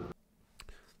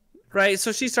 Right,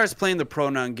 so she starts playing the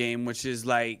pronoun game, which is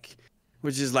like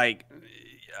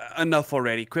enough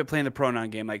already. Quit playing the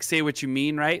pronoun game. Like, say what you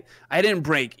mean, right? I didn't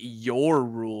break your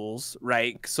rules,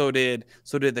 right? So did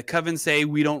the coven say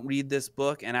we don't read this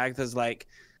book? And Agatha's like,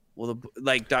 well,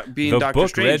 being Doctor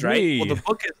Strange, right? Well, the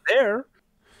book is there.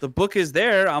 The book is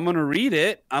there. I'm going to read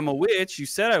it. I'm a witch. You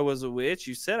said I was a witch.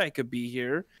 You said I could be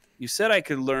here. You said I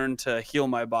could learn to heal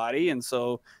my body. And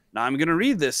so now I'm going to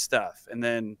read this stuff. And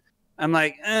then I'm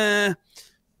like,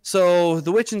 So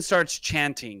the witchin starts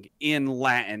chanting in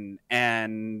Latin,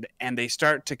 and they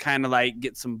start to kind of like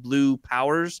get some blue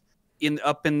powers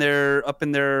up in their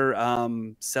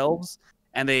selves,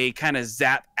 and they kind of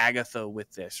zap Agatha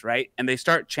with this, right? And they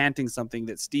start chanting something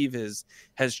that Steve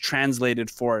has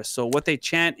translated for us. So what they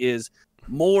chant is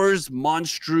Mors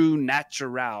Monstru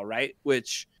Natural, right?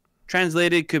 Which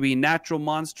translated could be natural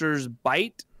monsters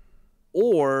bite,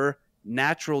 or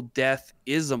natural death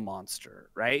is a monster,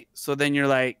 right? So then you're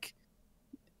like,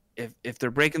 if they're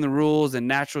breaking the rules and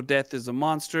natural death is a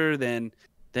monster, then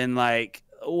like,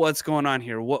 what's going on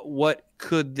here? What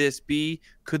could this be?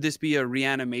 Could this be a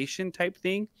reanimation type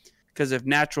thing? Because if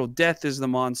natural death is the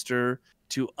monster,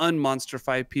 to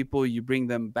unmonsterify people, you bring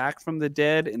them back from the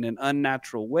dead in an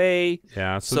unnatural way.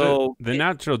 Yeah, so the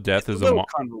natural death is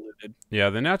convoluted. Yeah,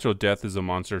 the natural death is a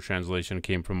monster translation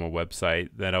came from a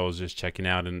website that I was just checking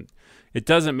out, and it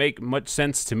doesn't make much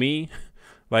sense to me.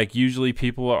 Like, usually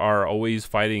people are always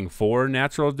fighting for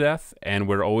natural death, and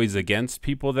we're always against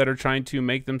people that are trying to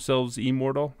make themselves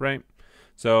immortal, right?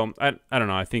 So I don't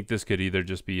know. I think this could either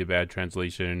just be a bad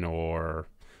translation, or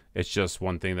it's just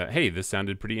one thing that, hey, this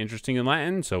sounded pretty interesting in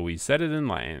Latin, so we said it in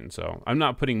Latin. So I'm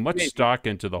not putting much stock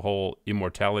into the whole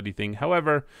immortality thing.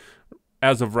 However,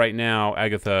 as of right now,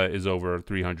 Agatha is over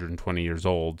 320 years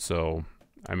old. So,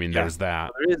 I mean, there's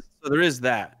that. So there is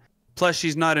that. Plus,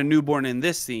 she's not a newborn in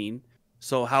this scene.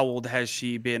 So how old has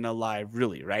she been alive,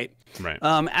 really, right? Right.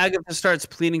 Agatha starts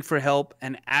pleading for help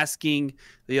and asking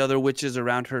the other witches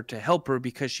around her to help her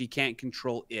because she can't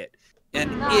control it.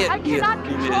 And I cannot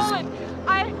control it.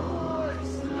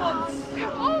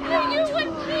 Only you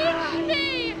would teach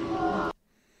me.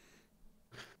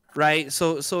 Right.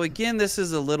 So again, this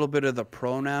is a little bit of the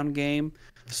pronoun game.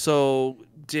 So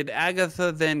did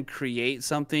Agatha then create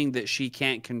something that she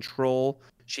can't control?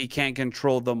 She can't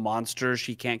control the monster.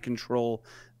 She can't control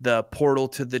the portal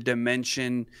to the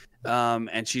dimension.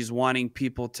 And she's wanting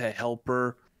people to help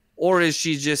her. Or is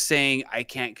she just saying, I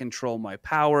can't control my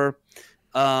power?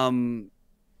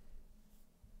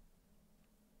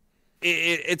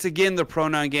 It's again the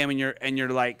pronoun game, and you're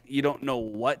like, you don't know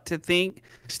what to think.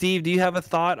 Steve, do you have a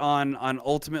thought on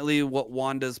ultimately what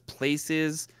Wanda's place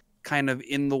is kind of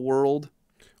in the world?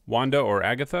 Wanda or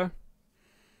Agatha?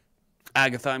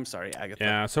 Agatha, I'm sorry, Agatha.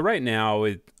 Yeah, so right now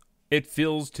it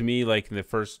feels to me like in the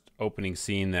first opening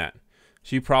scene that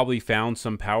she probably found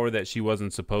some power that she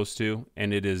wasn't supposed to,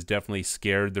 and it has definitely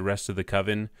scared the rest of the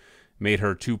coven, made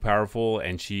her too powerful,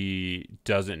 and she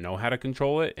doesn't know how to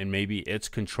control it, and maybe it's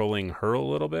controlling her a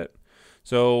little bit.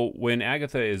 So when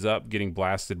Agatha is up getting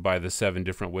blasted by the 7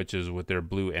 different witches with their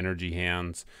blue energy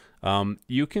hands,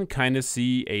 you can kind of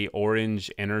see a orange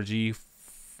energy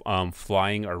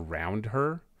flying around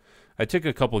her. I took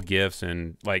a couple GIFs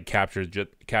and like captured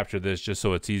this just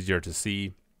so it's easier to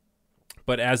see.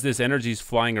 But as this energy is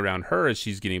flying around her as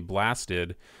she's getting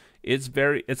blasted,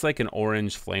 it's like an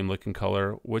orange flame looking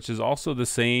color, which is also the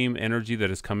same energy that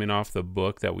is coming off the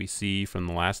book that we see from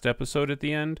the last episode at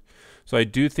the end. So I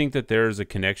do think that there is a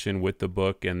connection with the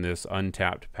book and this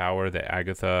untapped power that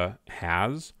Agatha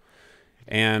has.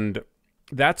 And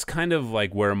that's kind of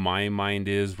like where my mind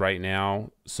is right now.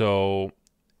 So,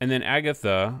 and then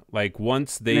Agatha, like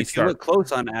once they if you look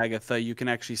close on Agatha, you can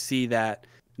actually see that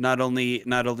not only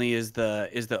is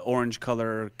the orange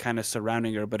color kind of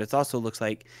surrounding her, but it also looks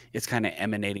like it's kind of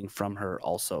emanating from her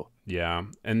also. Yeah.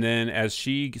 And then as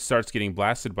she starts getting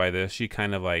blasted by this, she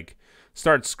kind of like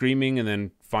starts screaming and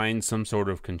then finds some sort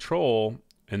of control.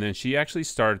 And then she actually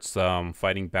starts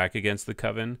fighting back against the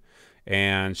coven.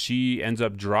 And she ends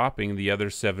up dropping the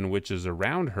other 7 witches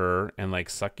around her and like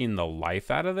sucking the life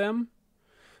out of them.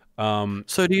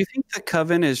 So do you think the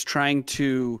coven is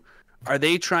are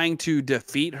they trying to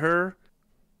defeat her?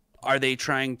 Are they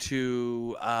trying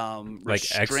to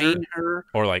restrain her?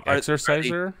 Or like exorcise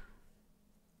her?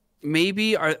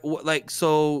 Maybe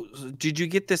so did you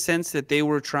get the sense that they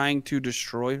were trying to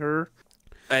destroy her?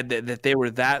 That they were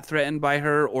that threatened by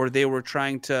her, or they were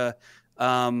trying to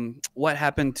what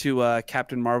happened to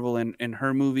Captain Marvel in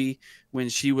her movie when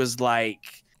she was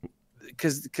like,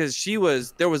 because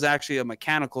there was actually a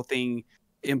mechanical thing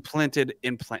implanted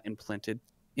in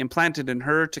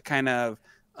her to kind of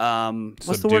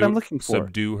what's the word I'm looking for?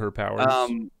 Subdue her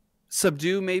powers.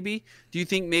 Subdue, maybe. Do you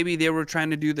think maybe they were trying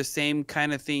to do the same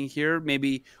kind of thing here?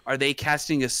 Maybe are they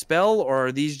casting a spell, or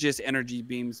are these just energy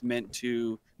beams meant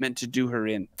to do her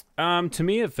in? To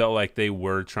me, it felt like they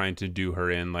were trying to do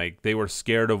her in. Like they were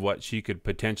scared of what she could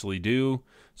potentially do,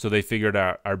 So they figured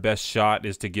our best shot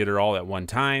is to get her all at one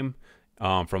time,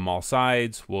 from all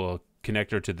sides. We'll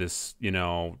connect her to this,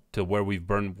 to where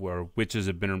where witches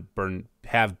have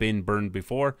been burned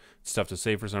before. It's tough to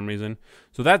say for some reason.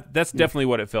 So that's definitely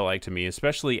what it felt like to me,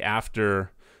 especially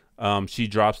after she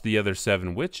drops the other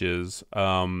 7 witches.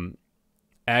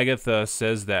 Agatha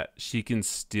says that she can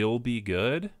still be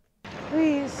good.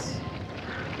 Please.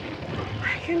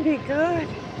 I can be good.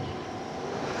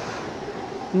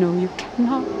 No, you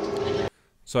cannot.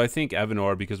 So I think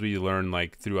Evanor, because we learned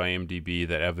through IMDb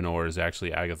that Evanor is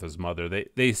actually Agatha's mother.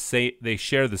 They say they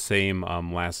share the same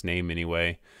last name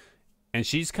anyway, and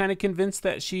she's kind of convinced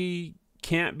that she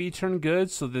can't be turned good,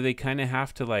 so that they kind of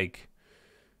have to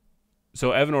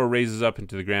So Evanor raises up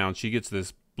into the ground. She gets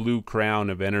this blue crown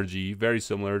of energy, very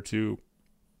similar to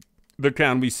the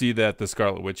crown we see that the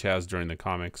Scarlet Witch has during the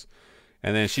comics.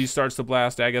 And then she starts to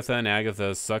blast Agatha, and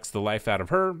Agatha sucks the life out of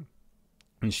her.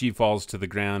 And she falls to the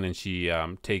ground, and she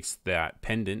takes that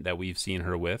pendant that we've seen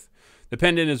her with. The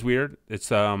pendant is weird. It's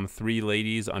 3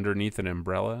 ladies underneath an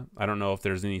umbrella. I don't know if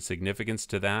there's any significance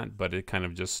to that, but it kind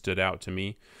of just stood out to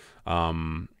me.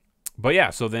 But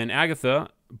yeah, so then Agatha,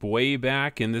 way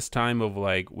back in this time of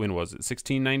when was it?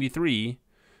 1693,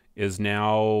 is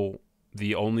now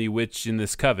the only witch in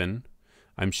this coven.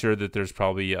 I'm sure that there's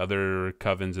probably other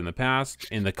covens in the past.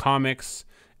 In the comics,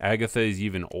 Agatha is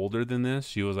even older than this.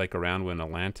 She was around when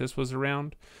Atlantis was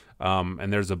around.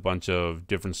 And there's a bunch of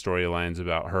different storylines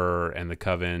about her and the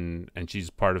coven, and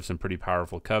she's part of some pretty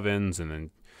powerful covens. And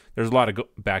then there's a lot of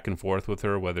back and forth with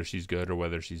her, whether she's good or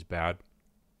whether she's bad.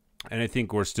 And I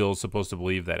think we're still supposed to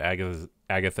believe that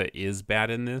Agatha is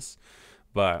bad in this.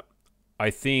 But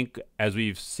I think, as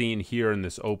we've seen here in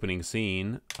this opening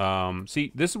scene,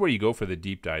 see, this is where you go for the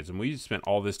deep dives. And we spent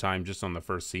all this time just on the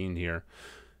first scene here.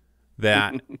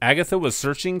 That Agatha was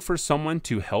searching for someone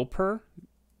to help her,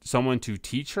 someone to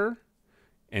teach her,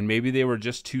 and maybe they were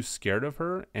just too scared of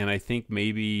her. And I think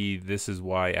maybe this is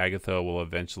why Agatha will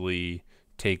eventually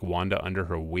take Wanda under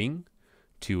her wing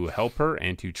to help her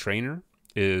and to train her,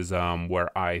 is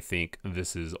where I think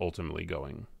this is ultimately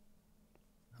going.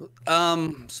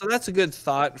 So that's a good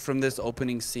thought from this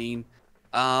opening scene.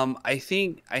 I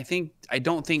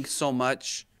don't think so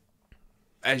much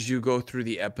as you go through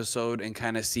the episode and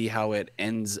kind of see how it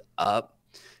ends up,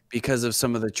 because of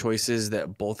some of the choices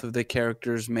that both of the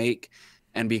characters make,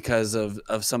 and because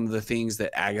of some of the things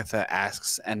that Agatha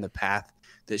asks and the path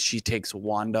that she takes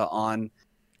Wanda on.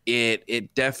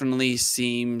 It definitely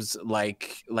seems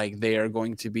like they are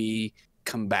going to be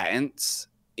combatants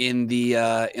in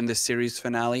the series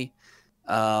finale.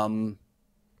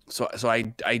 So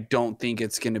I don't think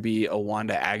it's going to be a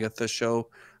Wanda Agatha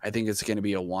show. I think it's going to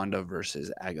be a Wanda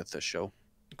versus Agatha show.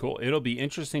 Cool. It'll be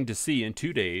interesting to see in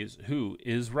 2 days who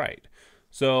is right.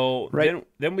 So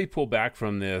then we pull back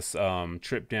from this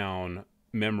trip down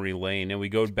memory lane, and we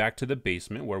go back to the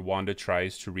basement where Wanda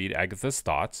tries to read Agatha's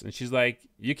thoughts, and she's like,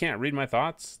 "You can't read my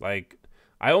thoughts. I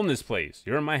own this place.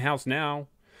 You're in my house now."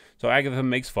 So Agatha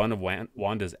makes fun of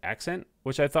Wanda's accent,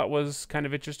 which I thought was kind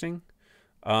of interesting.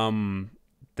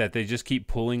 That they just keep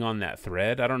pulling on that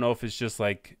thread. I don't know if it's just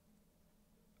a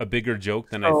bigger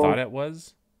joke than I thought it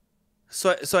was.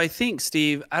 So I think,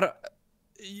 Steve,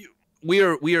 we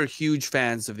are huge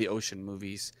fans of the Ocean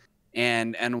movies,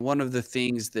 and one of the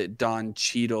things that Don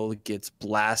Cheadle gets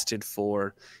blasted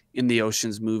for in the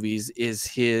Ocean's movies is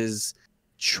his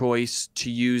choice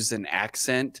to use an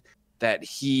accent that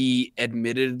he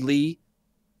admittedly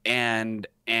and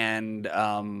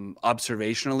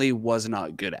observationally was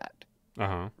not good at.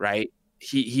 Right?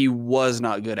 He was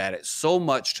not good at it, so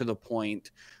much to the point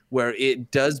where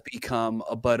it does become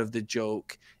a butt of the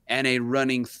joke and a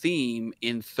running theme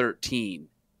in 13,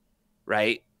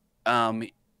 right?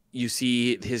 You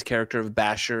see his character of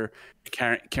Basher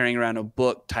carrying around a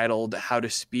book titled How to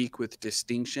Speak with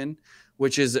Distinction,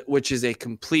 which is a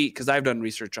complete, because I've done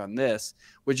research on this,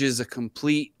 which is a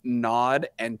complete nod,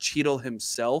 and Cheadle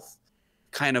himself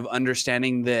kind of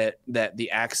understanding that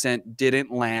the accent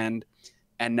didn't land,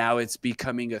 and now it's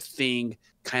becoming a thing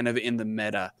kind of in the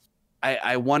meta.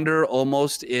 I wonder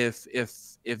almost if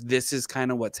this is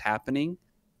kind of what's happening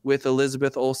with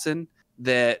Elizabeth Olsen,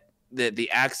 that the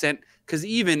accent, because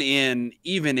even in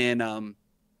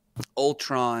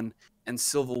Ultron and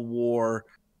Civil War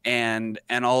and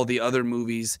all the other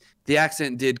movies, the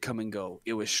accent did come and go.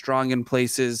 It was strong in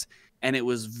places and it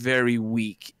was very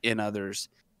weak in others.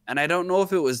 And I don't know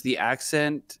if it was the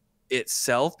accent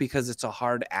itself, because it's a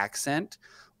hard accent,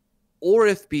 or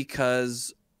if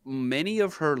because many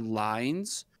of her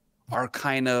lines are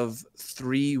kind of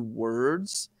 3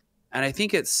 words, and I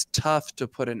think it's tough to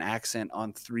put an accent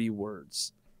on 3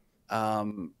 words.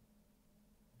 And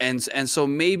And so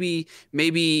maybe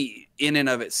in and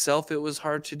of itself it was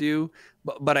hard to do,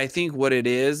 but I think what it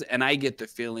is, and I get the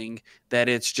feeling that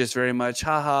it's just very much,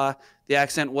 haha, the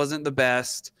accent wasn't the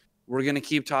best. We're going to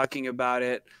keep talking about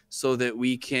it so that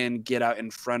we can get out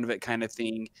in front of it kind of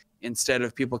thing, instead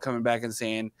of people coming back and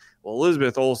saying, well,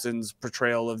 Elizabeth Olsen's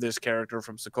portrayal of this character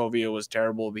from Sokovia was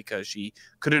terrible because she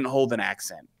couldn't hold an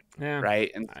accent. Yeah. Right.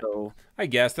 And so I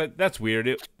guess that's weird.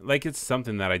 It's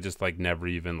something that I just like never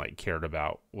even like cared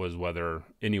about, was whether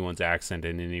anyone's accent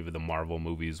in any of the Marvel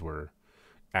movies were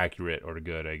accurate or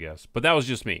good, I guess. But that was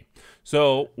just me.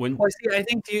 So I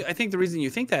think the reason you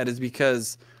think that is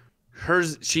because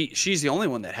she's the only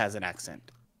one that has an accent.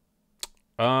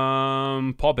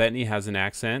 Paul Bettany has an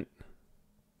accent.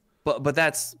 But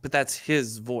that's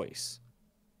his voice.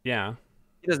 Yeah.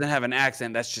 He doesn't have an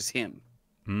accent, that's just him.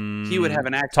 He would have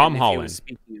an accent Tom if Holland. he was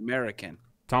speaking American.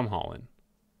 Tom Holland.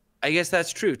 I guess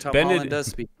that's true. Holland does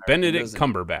speak American, Benedict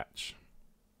Cumberbatch.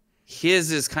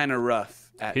 His is kind of rough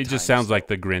at He just times, sounds like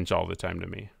the Grinch all the time to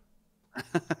me.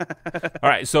 All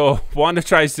right, so Wanda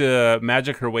tries to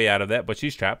magic her way out of that, but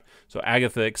she's trapped. So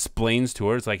Agatha explains to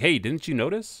her, it's like, hey, didn't you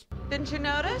notice? Didn't you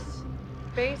notice?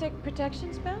 Basic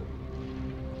protection spell?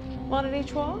 One at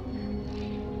each wall?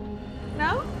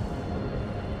 No?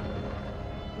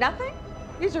 Nothing?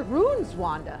 These are runes,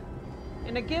 Wanda.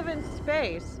 In a given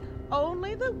space,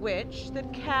 only the witch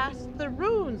that casts the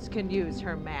runes can use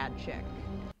her magic.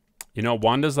 You know,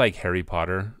 Wanda's like Harry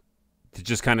Potter. It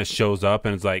just kind of shows up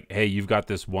and it's like, hey, you've got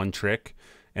this one trick,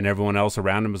 and everyone else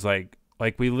around him is like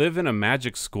we live in a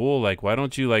magic school. Like, why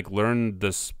don't you like learn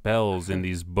the spells in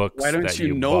these books? Why don't that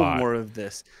you know bought? more of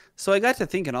this? So I got to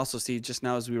thinking also, Steve, just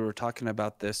now as we were talking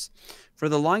about this, for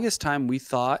the longest time we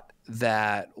thought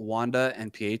that Wanda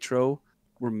and Pietro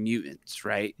were mutants,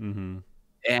 right? Mm-hmm.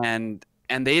 And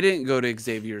they didn't go to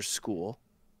Xavier's school.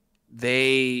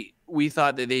 We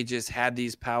thought that they just had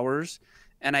these powers.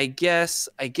 And I guess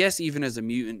even as a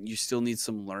mutant, you still need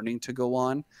some learning to go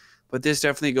on. But this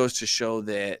definitely goes to show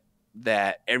that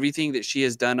everything that she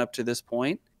has done up to this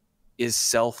point is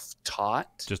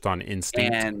self-taught. Just on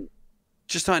instinct.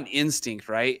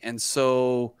 Right? And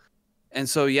so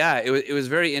yeah, it was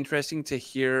very interesting to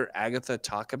hear Agatha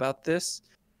talk about this.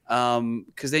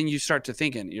 Because then you start to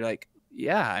think, and you're like,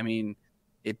 yeah, I mean,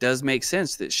 it does make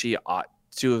sense that she ought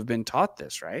to have been taught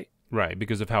this, right? Right,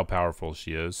 because of how powerful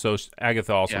she is. So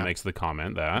Agatha also makes the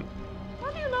comment that,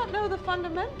 How do you not know the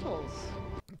fundamentals?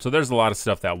 so there's a lot of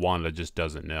stuff that Wanda just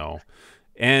doesn't know.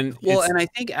 And I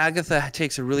think Agatha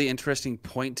takes a really interesting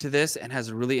point to this and has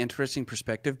a really interesting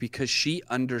perspective, because she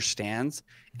understands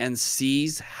and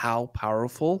sees how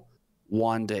powerful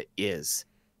Wanda is.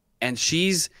 And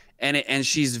she's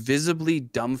visibly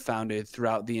dumbfounded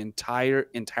throughout the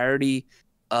entirety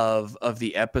of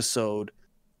the episode.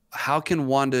 How can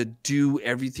Wanda do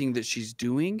everything that she's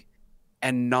doing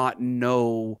and not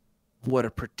know what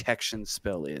a protection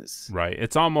spell is? right,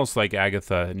 it's almost like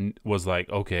Agatha was like,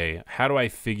 okay, how do I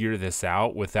figure this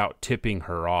out without tipping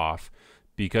her off?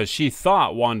 Because she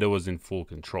thought Wanda was in full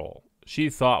control. She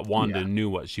thought Wanda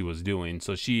knew what she was doing.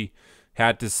 So she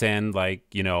had to send, like,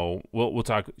 you know, we'll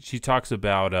talk. She talks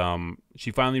about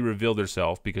she finally revealed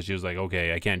herself because she was like,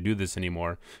 okay, I can't do this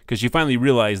anymore, because she finally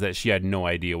realized that she had no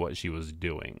idea what she was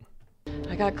doing.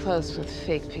 I got close with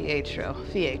fake Pietro,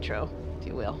 if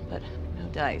you will, but no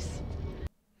dice.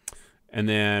 And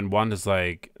then Wanda's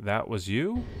like, that was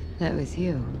you? That was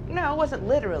you. No, it wasn't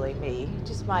literally me,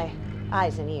 just my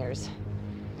eyes and ears.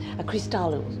 A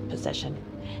crystalline possession.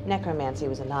 Necromancy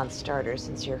was a non-starter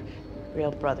since your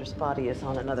real brother's body is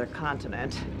on another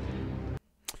continent.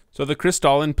 So the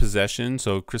crystalline possession,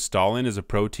 so crystalline is a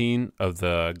protein of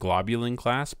the globulin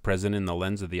class present in the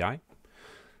lens of the eye.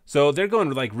 So they're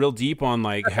going like real deep on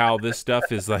like how this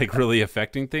stuff is like really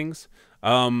affecting things.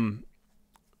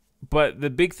 But the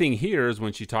big thing here is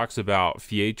when she talks about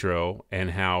Pietro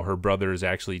and how her brother is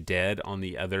actually dead on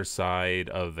the other side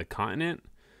of the continent.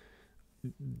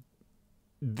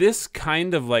 This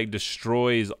kind of like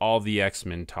destroys all the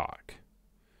X-Men talk.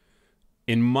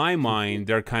 In my mind,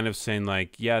 they're kind of saying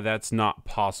like, yeah, that's not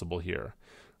possible here.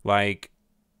 Like,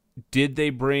 did they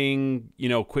bring, you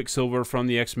know, Quicksilver from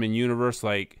the X-Men universe?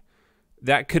 Like,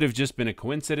 that could have just been a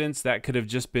coincidence. That could have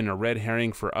just been a red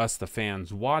herring for us, the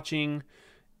fans watching.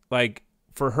 Like,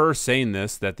 for her saying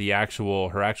this, that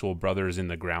her actual brother is in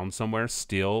the ground somewhere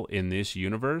still in this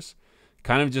universe,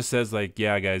 kind of just says like,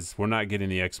 yeah, guys, we're not getting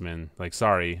the X-Men. Like,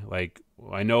 sorry. Like,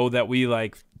 I know that we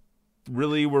like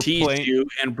really were teased you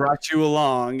and brought you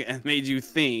along and made you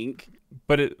think.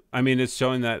 But it's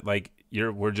showing that like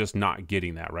we're just not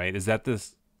getting that, right? Is that the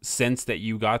sense that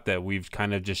you got, that we've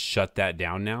kind of just shut that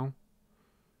down now?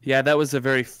 Yeah, that was a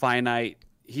very finite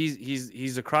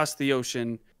he's across the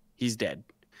ocean. He's dead.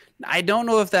 I don't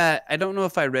know if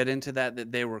I read into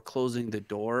that they were closing the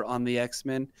door on the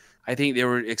X-Men. I think they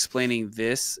were explaining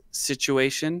this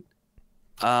situation.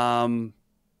 And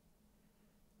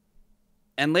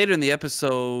later in the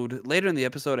episode,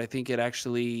 I think it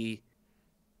actually,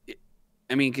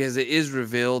 I mean, because it is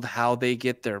revealed how they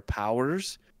get their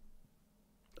powers.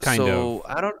 Kind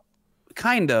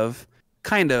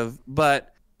of,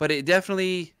 but it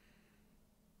definitely,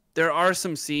 there are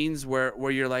some scenes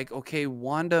where you're like, okay,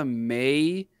 Wanda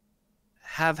may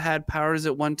have had powers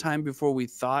at one time before we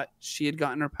thought she had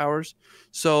gotten her powers.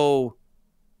 So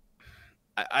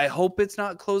I hope it's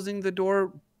not closing the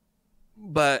door,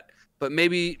 but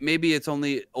maybe it's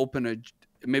only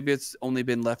maybe it's only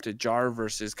been left ajar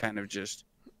versus kind of just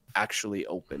actually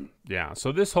open. Yeah.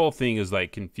 So this whole thing is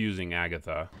like confusing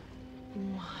Agatha.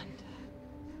 Wanda.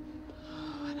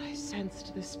 Oh, and I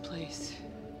sensed this place.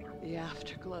 The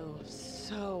afterglow of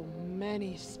so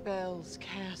many spells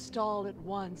cast all at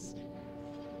once.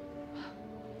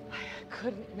 I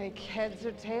couldn't make heads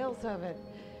or tails of it.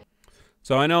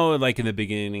 So I know, like, in the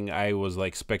beginning, I was,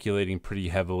 like, speculating pretty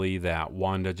heavily that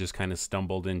Wanda just kind of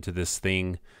stumbled into this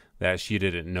thing that she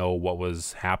didn't know what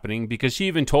was happening, because she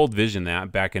even told Vision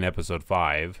that back in episode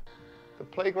 5. The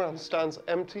playground stands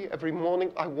empty every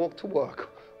morning I walk to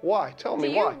work. Why? Tell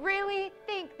me why. Do you really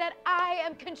think that I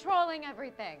am controlling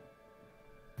everything?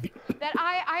 That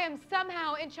I am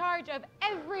somehow in charge of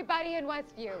everybody in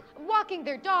Westview, walking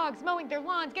their dogs, mowing their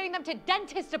lawns, getting them to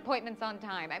dentist appointments on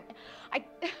time.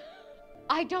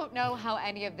 I don't know how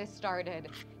any of this started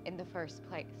in the first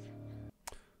place.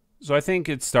 So I think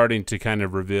it's starting to kind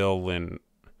of reveal, and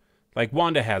like,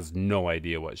 Wanda has no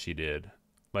idea what she did.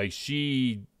 Like,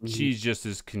 she's just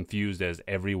as confused as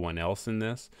everyone else in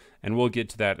this. And we'll get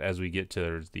to that as we get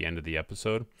to the end of the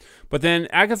episode. But then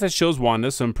Agatha shows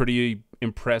Wanda some pretty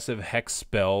impressive hex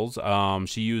spells.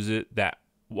 She uses that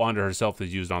Wanda herself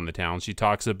has used on the town. She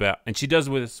talks about, and she does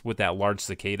with that large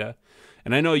cicada.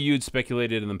 And I know you'd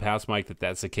speculated in the past, Mike,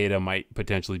 that cicada might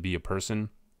potentially be a person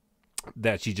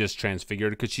that she just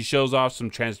transfigured, because she shows off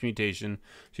some transmutation.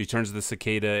 She turns the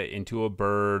cicada into a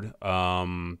bird.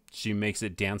 She makes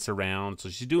it dance around. So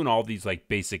she's doing all these like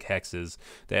basic hexes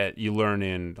that you learn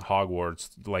in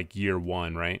Hogwarts, like year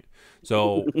 1, right?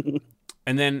 So,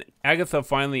 and then Agatha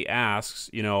finally asks,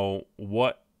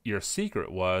 what your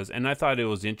secret was. And I thought it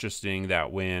was interesting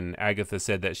that when Agatha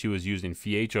said that she was using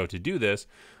Fietro to do this,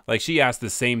 like, she asked the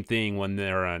same thing when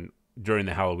they're on during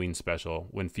the Halloween special,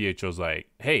 when Fietro's like,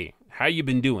 hey, how you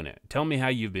been doing it? Tell me how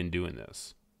you've been doing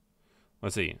this.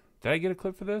 Let's see. Did I get a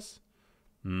clip for this?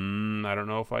 I don't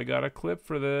know if I got a clip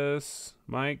for this.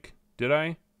 Mike, did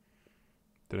I?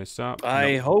 Did I stop?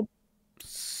 I hope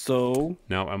so.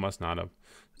 No, I must not have.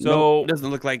 So no, it doesn't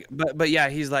look like, but yeah,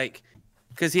 he's like,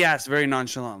 because he asked very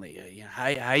nonchalantly,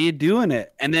 how you doing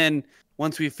it? And then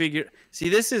once we figure, see,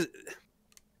 these are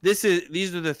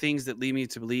the things that lead me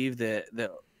to believe that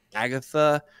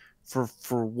Agatha,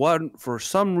 for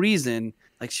some reason,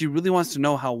 like, she really wants to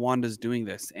know how Wanda's doing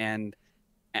this, and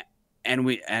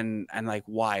like,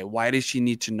 why does she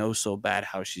need to know so bad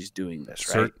how she's doing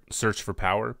this, right? Search for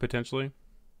power, potentially.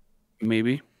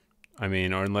 Maybe. I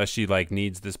mean, or unless she like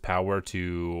needs this power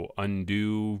to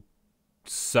undo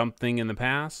something in the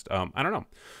past. I don't know.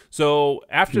 So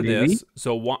after this,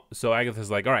 so Agatha's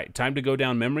like, all right, time to go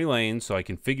down memory lane so I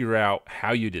can figure out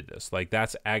how you did this. Like,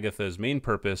 that's Agatha's main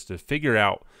purpose, to figure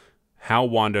out how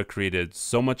Wanda created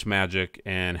so much magic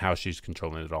and how she's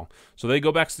controlling it all. So they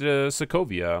go back to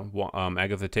Sokovia.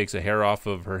 Agatha takes a hair off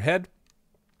of her head,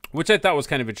 which I thought was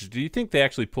kind of interesting. Do you think they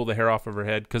actually pull the hair off of her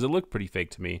head? Because it looked pretty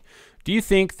fake to me. Do you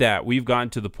think that we've gotten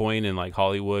to the point in like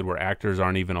Hollywood where actors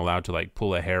aren't even allowed to like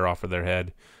pull a hair off of their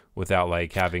head without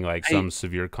like having like some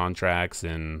severe contracts,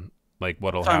 and like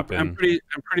what'll happen? I'm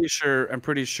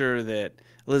pretty sure that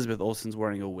Elizabeth Olsen's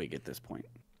wearing a wig at this point.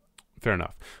 Fair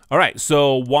enough. All right,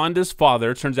 so Wanda's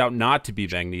father turns out not to be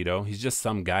Magneto. He's just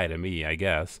some guy to me, I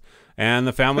guess. And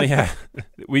the family,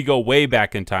 we go way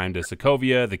back in time to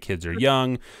Sokovia. The kids are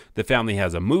young. The family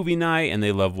has a movie night, and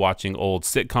they love watching old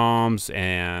sitcoms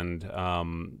and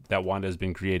that Wanda's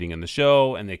been creating in the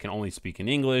show, and they can only speak in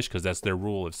English because that's their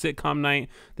rule of sitcom night.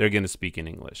 They're going to speak in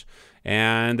English.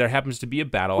 And there happens to be a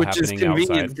battle happening outside. Which is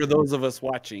convenient for those of us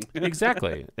watching.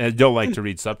 Exactly. And don't like to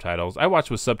read subtitles. I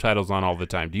watch with subtitles on all the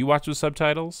time. Do you watch with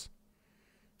subtitles?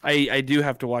 I do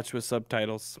have to watch with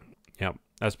subtitles. Yeah.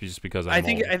 That's just because I'm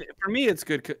old. For me, it's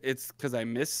good. It's because I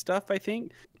miss stuff, I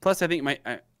think. Plus, I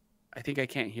think I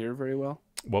can't hear very well.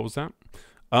 What was that?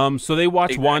 So they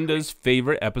watch Wanda's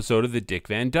favorite episode of the Dick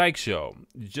Van Dyke Show.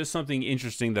 Just something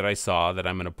interesting that I saw that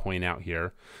I'm going to point out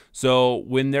here. So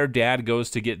when their dad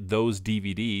goes to get those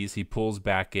DVDs, he pulls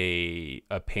back a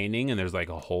painting and there's like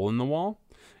a hole in the wall.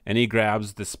 And he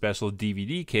grabs the special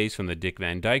DVD case from the Dick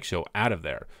Van Dyke Show out of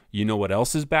there. You know what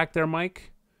else is back there,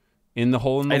 Mike? In the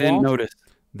hole in the wall? I didn't notice.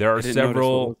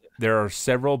 There are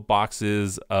several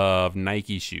boxes of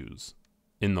Nike shoes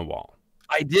in the wall.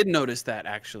 I did notice that,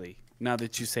 actually. Now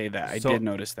that you say that, I did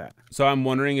notice that. So I'm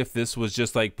wondering if this was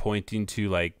just like pointing to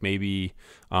like maybe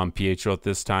Pietro at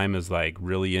this time is like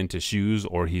really into shoes,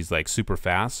 or he's like super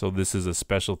fast. So this is a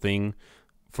special thing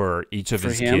for each of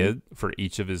his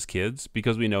kids,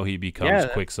 because we know he becomes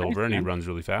Quicksilver and he runs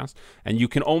really fast, and you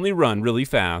can only run really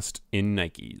fast in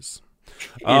Nikes.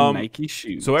 Nike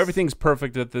shoes. So everything's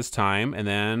perfect at this time, and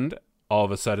then all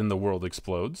of a sudden the world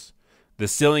explodes. The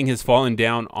ceiling has fallen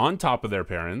down on top of their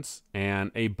parents,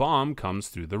 and a bomb comes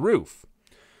through the roof.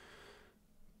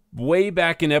 Way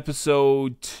back in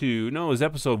episode 1,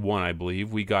 I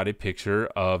believe, we got a picture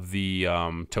of the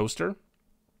toaster,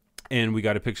 and we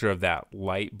got a picture of that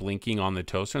light blinking on the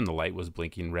toaster, and the light was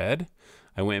blinking red.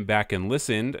 I went back and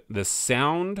listened. The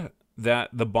sound that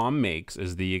the bomb makes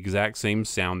is the exact same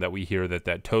sound that we hear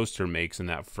that toaster makes in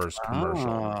that first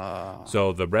commercial.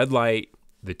 So the red light,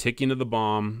 the ticking of the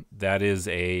bomb, that is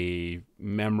a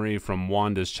memory from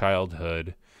Wanda's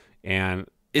childhood. And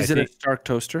is it a Stark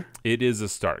toaster? It is a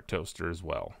Stark toaster as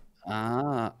well.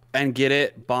 And get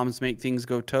it? Bombs make things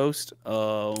go toast.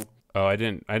 Oh, I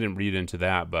didn't read into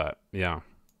that, but yeah.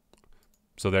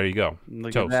 So there you go.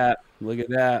 Look at that. Look at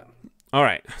that. All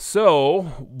right.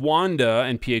 So Wanda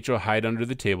and Pietro hide under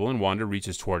the table, and Wanda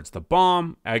reaches towards the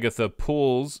bomb. Agatha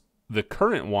pulls the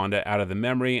current Wanda out of the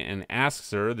memory and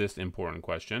asks her this important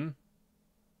question.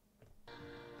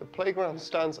 The playground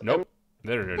stands... Nope.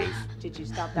 There it is. Did you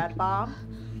stop that bomb?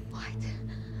 What?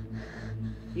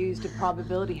 Used a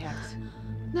probability hex.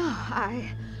 No,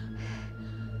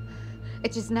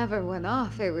 it just never went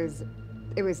off. It was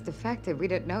defective. We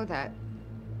didn't know that.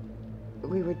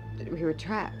 We were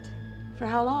trapped. For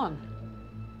how long?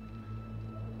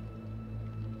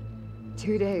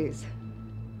 2 days.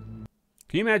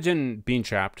 Can you imagine being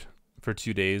trapped for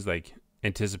 2 days, like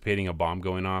anticipating a bomb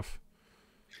going off?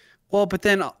 Well, but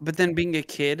then being a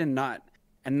kid and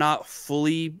not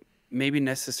fully maybe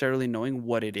necessarily knowing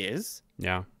what it is.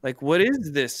 Yeah. Like, what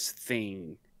is this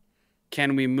thing?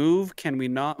 Can we move? Can we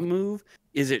not move?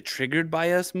 Is it triggered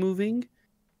by us moving?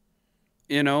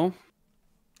 You know?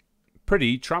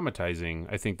 Pretty traumatizing.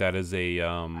 I think that is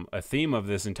a theme of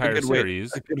this entire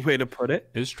series. A good way to put it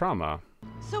is trauma.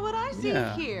 So what I see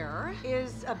here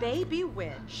is a baby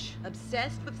witch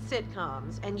obsessed with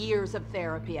sitcoms and years of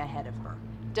therapy ahead of her.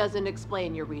 Doesn't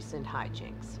explain your recent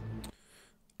hijinks.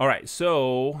 All right,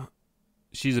 so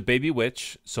she's a baby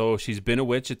witch. So she's been a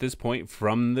witch at this point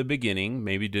from the beginning.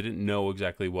 Maybe didn't know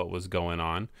exactly what was going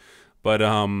on. But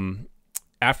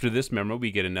after this memory,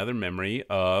 we get another memory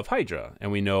of Hydra.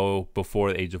 And we know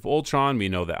before the Age of Ultron, we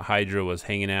know that Hydra was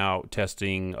hanging out,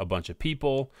 testing a bunch of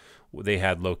people. They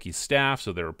had Loki's staff,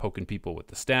 so they were poking people with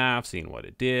the staff, seeing what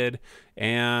it did.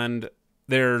 And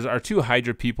there's our two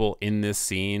Hydra people in this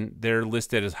scene. They're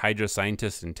listed as Hydra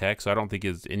scientists and tech, so I don't think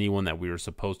it's anyone that we were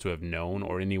supposed to have known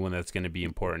or anyone that's going to be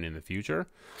important in the future.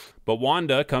 But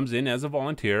Wanda comes in as a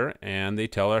volunteer, and they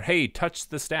tell her, hey, touch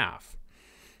the staff.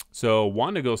 So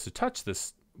Wanda goes to touch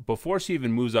this. Before she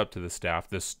even moves up to the staff,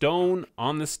 the stone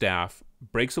on the staff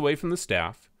breaks away from the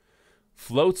staff,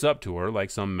 floats up to her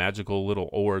like some magical little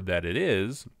orb that it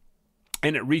is,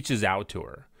 and it reaches out to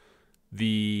her.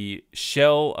 The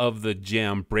shell of the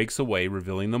gem breaks away,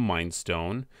 revealing the Mind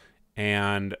Stone,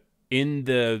 and in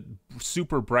the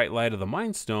super bright light of the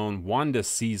Mind Stone, Wanda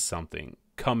sees something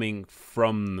coming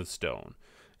from the stone.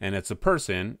 And it's a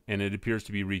person, and it appears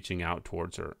to be reaching out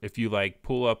towards her. If you like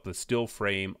pull up the still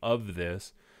frame of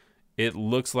this, it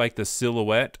looks like the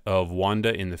silhouette of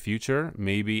Wanda in the future,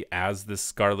 maybe as the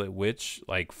Scarlet Witch,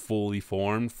 like fully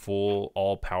formed, full,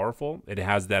 all-powerful. It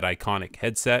has that iconic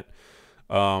headset,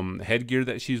 headgear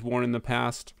that she's worn in the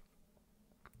past.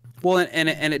 Well, and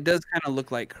it does kind of look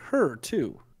like her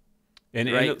too,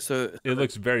 and right? So it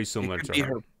looks very similar to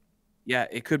her. Yeah,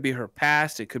 it could be her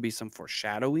past. It could be some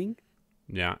foreshadowing.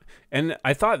 Yeah, and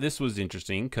I thought this was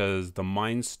interesting because the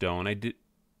Mind Stone.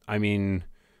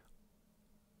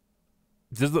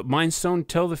 Does the Mind Stone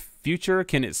tell the future?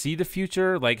 Can it see the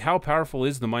future? Like, how powerful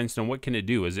is the Mind Stone? What can it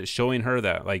do? Is it showing her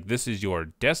that, like, this is your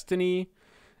destiny?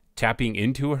 Tapping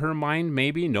into her mind,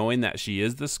 maybe, knowing that she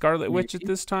is the Scarlet Witch at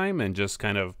this time and just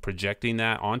kind of projecting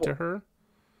that onto her?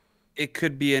 It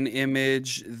could be an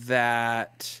image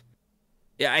that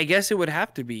Yeah, I guess it would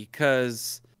have to be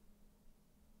because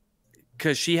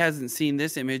she hasn't seen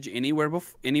this image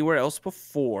anywhere else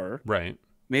before. Right.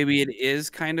 Maybe it is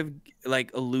kind of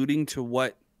like alluding to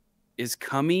what is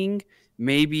coming.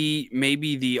 Maybe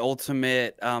the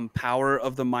ultimate power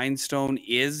of the Mind Stone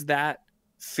is that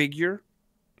figure,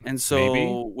 and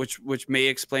so which may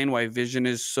explain why Vision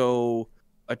is so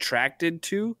attracted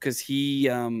to, because he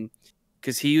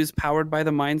was powered by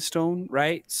the Mind Stone,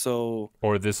 right? So,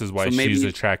 or this is why she's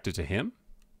attracted to him.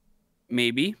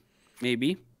 Maybe.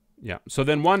 Yeah. So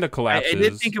then Wanda collapses. I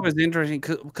did think it was interesting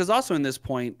because also in this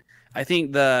point, I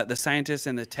think the scientists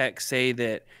and the tech say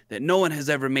that no one has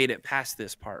ever made it past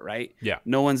this part, right? Yeah.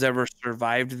 No one's ever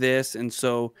survived this, and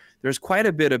so there's quite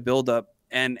a bit of buildup,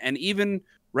 and even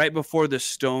right before the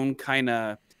stone kind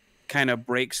of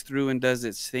breaks through and does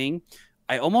its thing,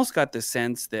 I almost got the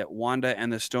sense that Wanda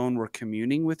and the stone were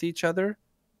communing with each other,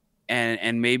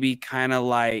 and maybe kind of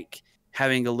like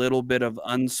having a little bit of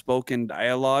unspoken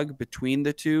dialogue between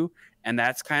the two, and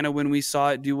that's kind of when we saw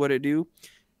it do what it do,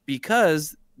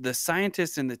 because the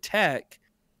scientists and the tech,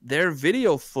 their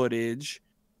video footage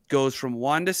goes from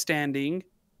Wanda standing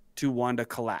to Wanda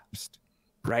collapsed,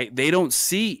 right? They don't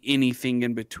see anything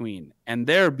in between, and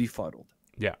they're befuddled.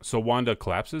 Yeah. So Wanda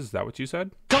collapses. Is that what you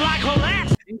said? Till I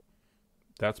collapse.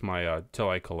 That's my Till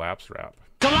I Collapse rap.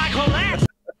 Till I collapse.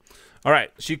 All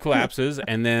right. She collapses,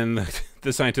 and then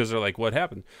the scientists are like, what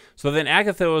happened? So then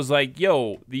Agatha was like,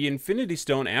 yo, the Infinity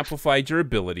Stone amplified your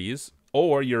abilities,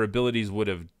 or your abilities would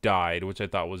have died, which I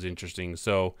thought was interesting.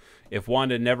 So if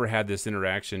Wanda never had this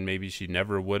interaction, maybe she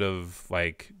never would have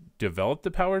like developed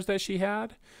the powers that she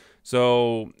had.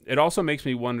 So it also makes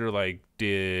me wonder, like,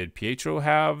 did Pietro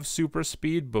have super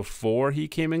speed before he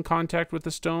came in contact with the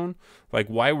stone? Like,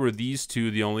 why were these two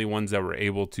the only ones that were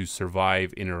able to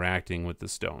survive interacting with the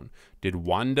stone? Did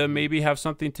Wanda maybe have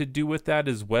something to do with that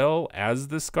as well as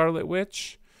the Scarlet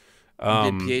Witch?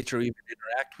 Did Pietro even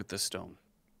interact with the stone?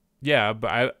 Yeah,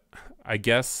 but I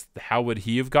guess how would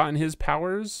he have gotten his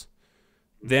powers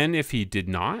then if he did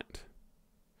not?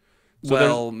 So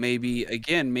well, maybe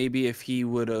if he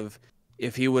would have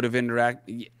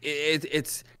interacted,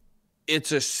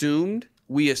 it's assumed,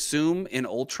 we assume in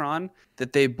Ultron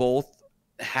that they both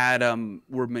had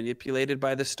were manipulated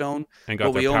by the stone and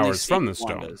got their powers from the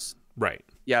stone. Right.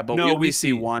 Yeah, but we only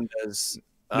see Wanda's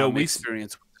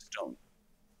experience with the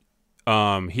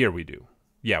stone. Here we do.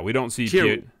 Yeah, we don't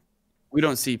see we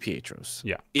don't see Pietro's.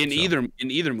 Yeah. In either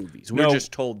movies. We're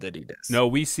just told that he does. No,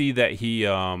 we see that he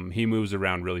moves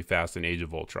around really fast in Age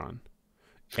of Ultron.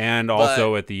 And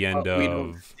also at the end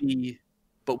of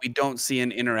but we don't see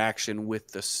an interaction with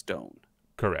the stone.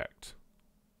 Correct.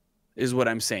 Is what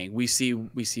I'm saying. We see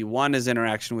Wanda's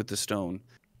interaction with the stone,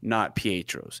 not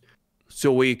Pietro's.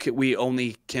 So we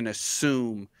only can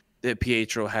assume that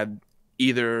Pietro had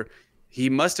he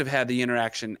must have had the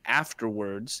interaction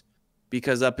afterwards,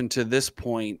 because up until this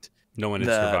point, no one had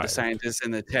survived. The scientists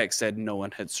and the tech said no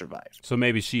one had survived. So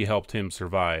maybe she helped him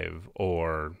survive,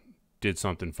 or did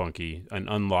something funky and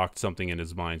unlocked something in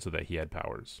his mind so that he had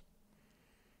powers.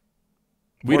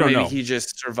 We don't know. Maybe he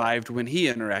just survived when he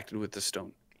interacted with the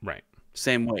stone. Right.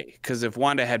 Same way. Because if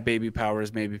Wanda had baby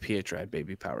powers, maybe Pietro had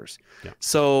baby powers. Yeah.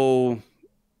 So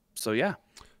yeah.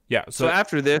 Yeah. So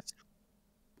after this,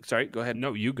 sorry, go ahead.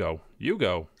 No, you go. You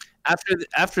go.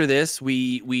 After this,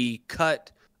 we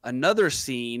cut another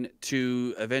scene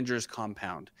to Avengers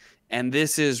Compound, and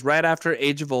this is right after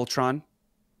Age of Ultron.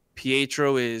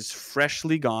 Pietro is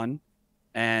freshly gone,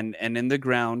 and in the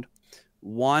ground.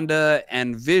 Wanda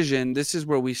and Vision. This is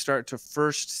where we start to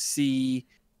first see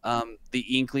the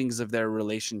inklings of their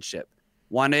relationship.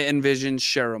 Wanda and Vision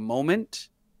share a moment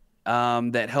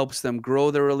that helps them grow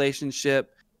their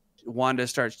relationship. Wanda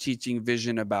starts teaching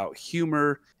Vision about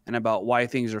humor and about why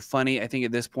things are funny. I think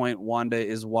at this point, Wanda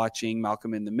is watching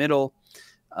Malcolm in the Middle.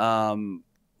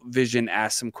 Vision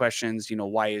asks some questions.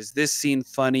 Why is this scene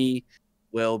funny?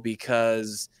 Well,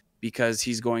 because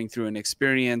he's going through an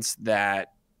experience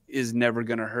that is never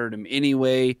going to hurt him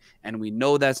anyway, and we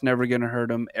know that's never going to hurt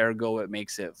him. Ergo, it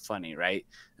makes it funny, right?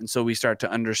 And so we start to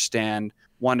understand.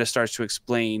 Wanda starts to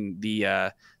explain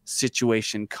the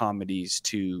situation comedies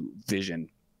to Vision.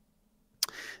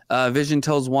 Vision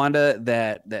tells Wanda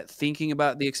that thinking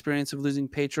about the experience of losing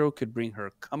Pietro could bring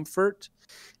her comfort.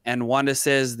 And Wanda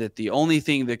says that the only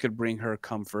thing that could bring her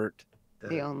comfort...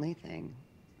 The only thing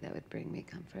that would bring me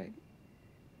comfort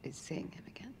is seeing him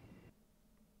again.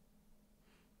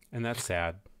 And that's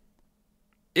sad.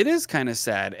 It is kind of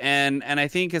sad. And I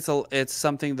think it's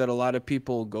something that a lot of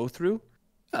people go through.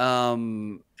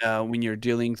 when you're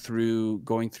going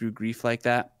through grief like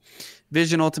that.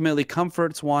 Vision ultimately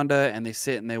comforts Wanda, and they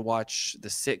sit and they watch the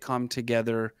sitcom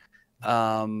together.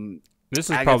 This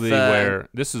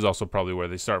is also probably where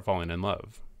they start falling in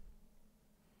love.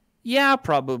 Yeah,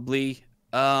 probably.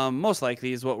 Most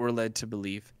likely is what we're led to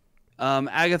believe.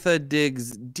 Agatha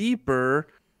digs deeper.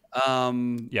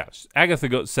 Yes,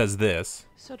 Agatha says this.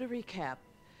 So to recap,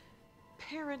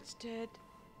 parents dead,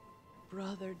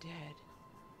 brother dead,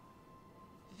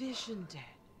 Vision dead.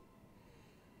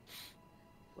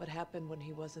 What happened when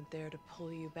he wasn't there to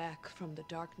pull you back from the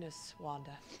darkness,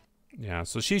 Wanda? Yeah,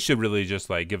 so she should really just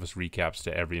like give us recaps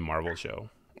to every Marvel show.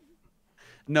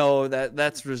 No,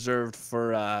 that's reserved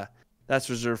for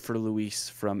Luis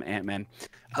from Ant-Man.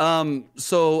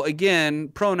 So again,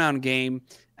 pronoun game.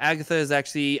 Agatha is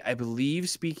actually, I believe,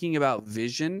 speaking about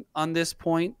Vision on this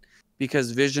point,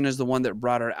 because Vision is the one that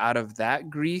brought her out of that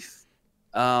grief.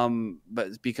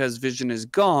 But because Vision is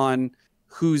gone,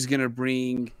 who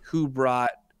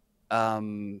brought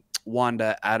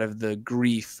Wanda out of the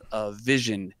grief of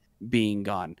Vision being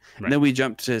gone? Right. And then we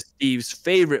jump to Steve's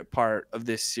favorite part of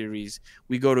this series.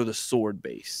 We go to the sword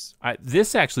base.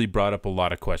 This actually brought up a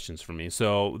lot of questions for me.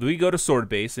 So we go to sword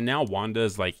base, and now Wanda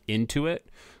is like into it.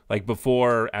 Like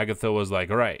before, Agatha was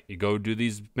like, all right, you go do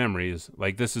these memories.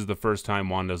 Like this is the first time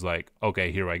Wanda's like,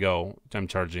 okay, here I go. I'm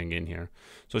charging in here.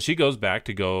 So she goes back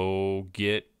to go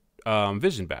get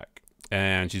Vision back.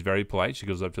 And she's very polite. She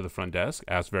goes up to the front desk,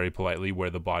 asks very politely where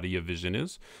the body of Vision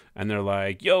is. And they're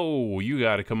like, yo, you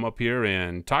got to come up here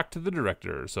and talk to the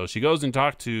director. So she goes and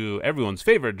talks to everyone's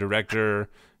favorite director,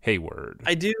 Hayward.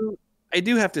 I do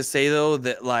have to say, though,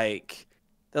 that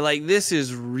this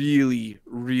is really,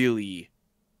 really,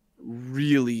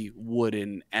 really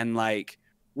wooden. And like,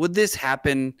 would this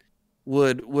happen?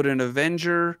 Would an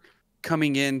Avenger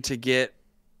coming in to get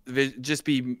just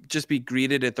be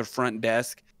greeted at the front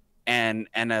desk and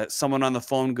someone on the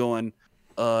phone going,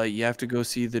 you have to go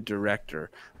see the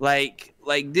director? Like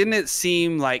didn't it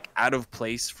seem like out of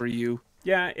place for you?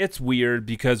 Yeah, it's weird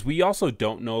because we also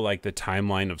don't know like the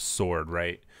timeline of Sword,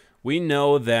 right? We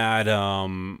know that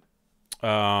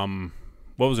what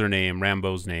was her name?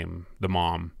 Rambo's name, the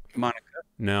mom. Monica.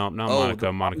 No, not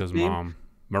Monica. Monica's mom.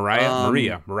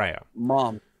 Maria.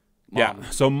 Mom. Yeah,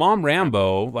 so Mom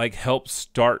Rambo like helped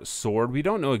start Sword. We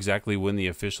don't know exactly when the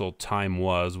official time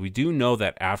was. We do know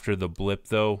that after the blip,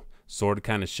 though, Sword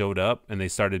kind of showed up and they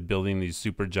started building these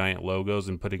super giant logos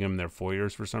and putting them in their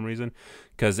foyers for some reason,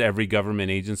 because every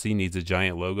government agency needs a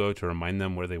giant logo to remind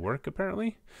them where they work,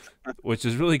 apparently, which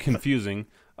is really confusing.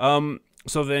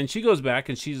 So then she goes back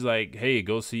and she's like, hey,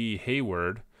 go see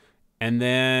Hayward. And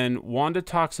then Wanda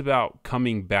talks about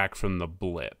coming back from the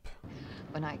blip.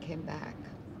 When I came back,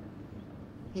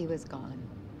 he was gone.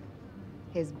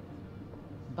 His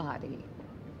body.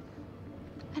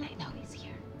 And I know he's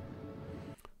here.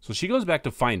 So she goes back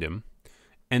to find him.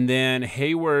 And then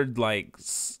Hayward, like,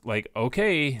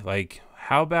 okay, like,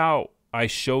 how about I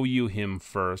show you him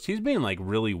first? He's being, like,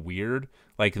 really weird,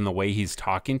 like, in the way he's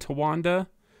talking to Wanda.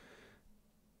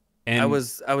 And I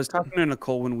was talking to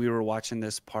Nicole when we were watching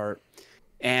this part,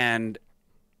 and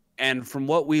from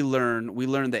what we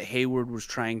learned that Hayward was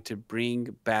trying to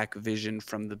bring back Vision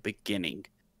from the beginning,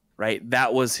 right?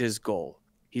 That was his goal.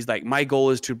 He's like, my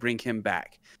goal is to bring him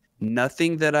back.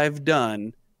 Nothing that I've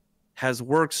done has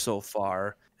worked so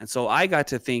far. And so I got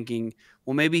to thinking,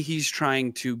 well, maybe he's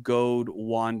trying to goad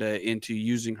Wanda into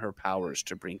using her powers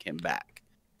to bring him back,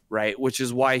 right? Which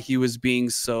is why he was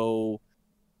being so...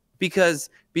 Because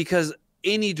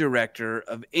any director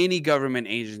of any government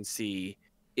agency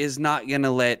is not going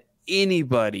to let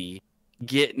anybody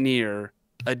get near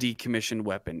a decommissioned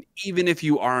weapon, even if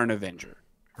you are an Avenger,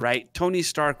 right? Tony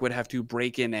Stark would have to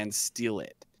break in and steal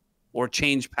it, or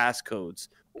change passcodes,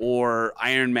 or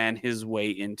Iron Man his way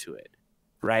into it,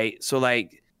 right? So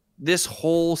like this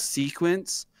whole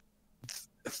sequence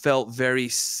felt very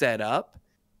set up,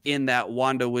 in that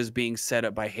Wanda was being set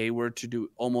up by Hayward to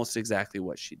do almost exactly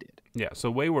what she did. Yeah,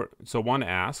 so Wanda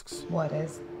asks, what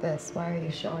is this? Why are you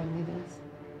showing me this?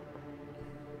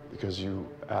 Because you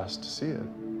asked to see it.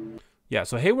 Yeah,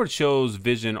 so Hayward shows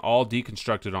Vision all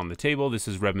deconstructed on the table. This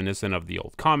is reminiscent of the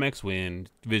old comics when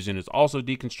Vision is also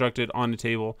deconstructed on the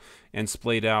table and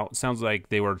splayed out. Sounds like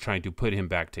they were trying to put him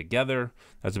back together.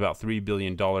 That's about $3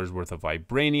 billion worth of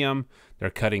vibranium. They're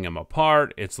cutting him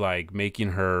apart. It's like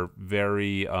making her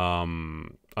very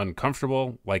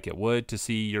uncomfortable, like it would to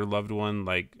see your loved one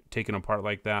like taken apart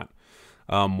like that.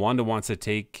 Wanda wants to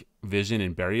take Vision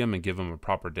and bury him and give him a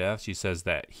proper death. She says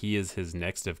that he is his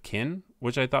next of kin,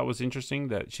 which I thought was interesting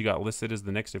that she got listed as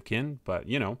the next of kin, but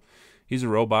you know, He's a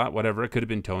robot, whatever. It could have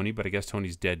been Tony, but I guess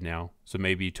Tony's dead now. So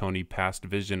maybe Tony passed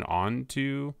Vision on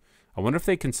to... I wonder if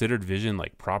they considered Vision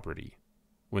like property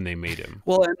when they made him.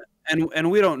 Well, and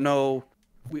we don't know.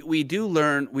 We do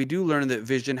learn that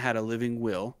Vision had a living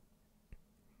will,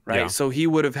 right? Yeah. So he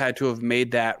would have had to have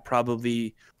made that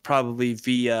probably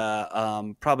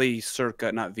via probably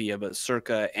circa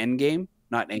Endgame,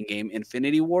 not Endgame,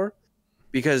 Infinity War,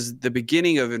 because the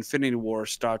beginning of Infinity War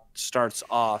starts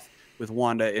off with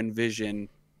Wanda and Vision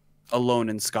alone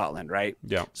in Scotland, right?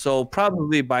 Yeah. So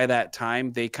probably by that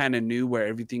time they kind of knew where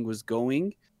everything was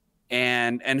going,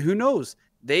 and who knows,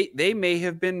 they may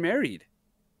have been married.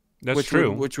 That's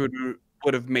true. Which would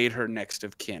have made her next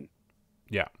of kin.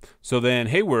 Yeah. So then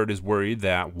Hayward is worried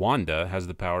that Wanda has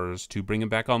the powers to bring him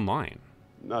back online.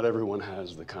 Not everyone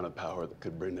has the kind of power that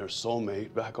could bring their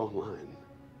soulmate back online.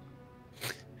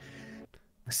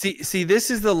 See,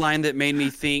 this is the line that made me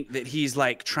think that he's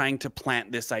like trying to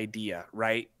plant this idea,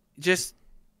 right? Just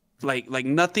like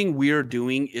nothing we're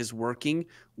doing is working.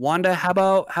 Wanda, how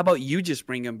about you just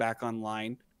bring him back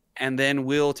online, and then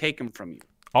we'll take him from you.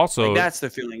 Also, like, that's the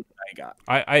feeling that I got.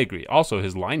 I agree. Also,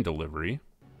 his line delivery.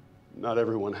 Not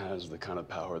everyone has the kind of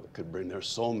power that could bring their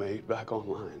soulmate back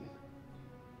online.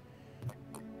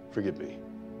 Forgive me.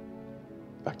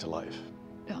 Back to life.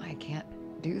 No, I can't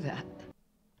do that.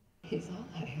 He's all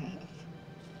I have.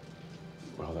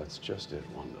 Well, that's just it,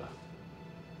 Wanda.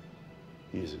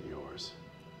 He isn't yours.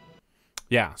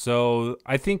 Yeah, so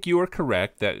I think you are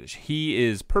correct that he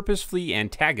is purposefully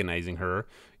antagonizing her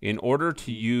in order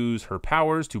to use her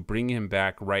powers to bring him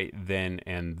back right then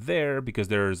and there, because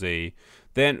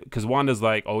because Wanda's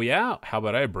like, oh yeah, how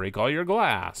about I break all your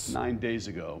glass? 9 days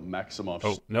ago, Maximoff...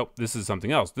 Oh, nope, this is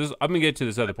something else. I'm going to get to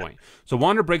this other point. So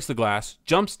Wanda breaks the glass,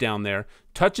 jumps down there,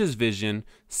 touches Vision,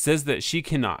 says that she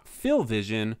cannot feel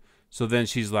Vision, so then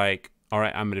she's like, all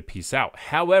right, I'm going to peace out.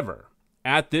 However,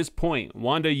 at this point,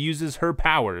 Wanda uses her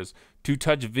powers to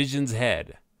touch Vision's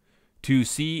head to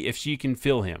see if she can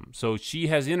feel him. So she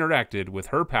has interacted with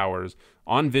her powers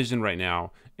on Vision right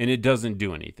now, and it doesn't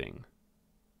do anything.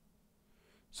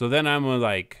 So then I'm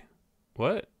like,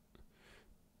 what?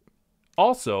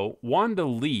 Also, Wanda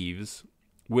leaves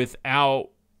without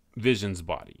Vision's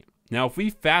body. Now,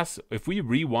 if we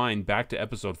rewind back to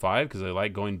episode 5, because I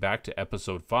like going back to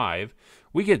episode 5,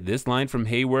 we get this line from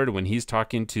Hayward when he's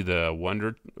talking to the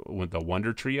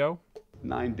Wonder Trio.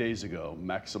 9 days ago,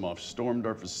 Maximoff stormed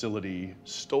our facility,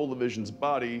 stole the Vision's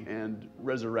body, and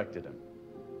resurrected him.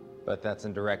 But that's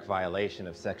in direct violation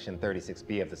of Section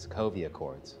 36B of the Sokovia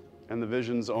Accords. And the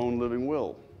Vision's own living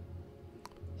will.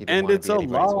 And it's a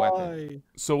lie.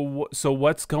 So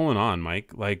what's going on,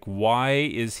 Mike? Like, why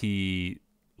is he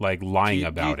like lying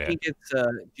about it? Do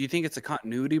you think it's a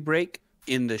continuity break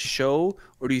in the show,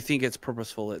 or do you think it's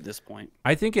purposeful at this point?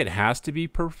 I think it has to be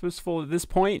purposeful at this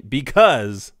point,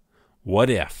 because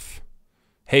what if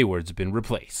Hayward's been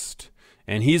replaced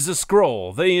and he's a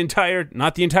Skrull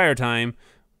not the entire time,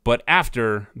 but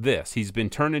after this, he's been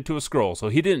turned into a Skrull. So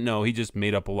he didn't know, he just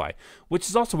made up a lie, which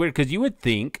is also weird because you would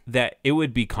think that it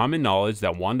would be common knowledge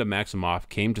that Wanda Maximoff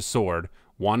came to SWORD,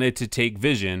 wanted to take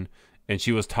Vision, and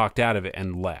she was talked out of it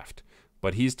and left.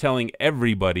 But he's telling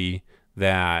everybody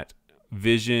that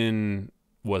Vision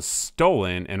was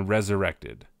stolen and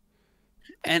resurrected.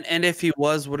 And if he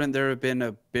was, wouldn't there have been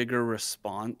a bigger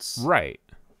response? Right.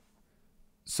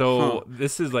 So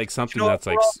this is like something that's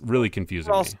like really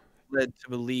confusing me. Led to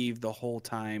believe the whole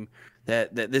time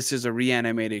that this is a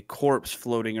reanimated corpse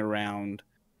floating around.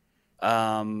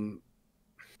 So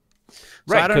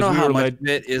right, I don't know how much of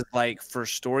it is like for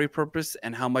story purpose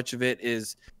and how much of it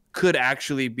could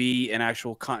actually be an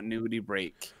actual continuity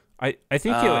break. I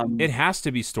think it has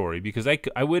to be story, because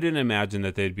I wouldn't imagine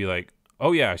that they'd be like,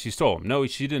 oh yeah, she stole him. No,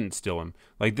 she didn't steal him.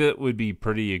 Like, that would be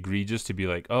pretty egregious to be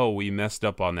like, oh, we messed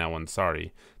up on that one.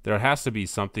 Sorry. There has to be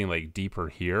something like deeper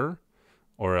here,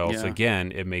 or else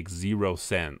again, it makes zero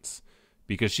sense,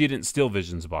 because she didn't steal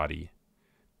Vision's body.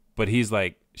 But he's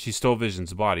like, she stole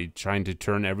Vision's body, trying to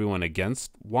turn everyone against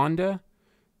Wanda.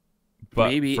 But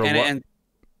maybe, for what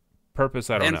purpose,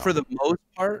 I don't know. And for the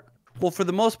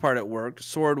most part, it worked.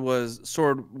 SWORD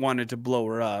wanted to blow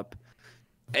her up,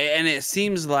 and it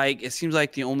seems like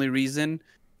the only reason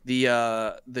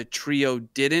the trio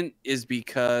didn't is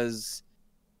because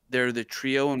they're the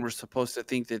trio, and we're supposed to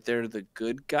think that they're the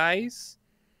good guys.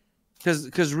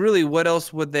 Because really, what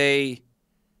else would they?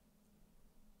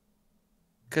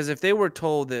 Because if they were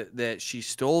told that she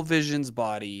stole Vision's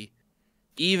body,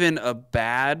 even a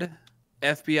bad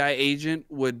FBI agent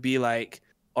would be like,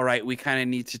 all right, we kind of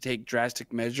need to take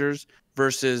drastic measures,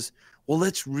 versus, well,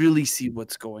 let's really see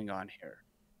what's going on here.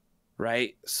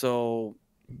 Right? So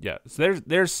Yeah, so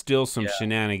there's still some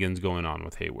shenanigans going on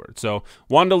with Hayward. So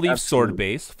Wanda leaves Sword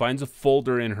Base, finds a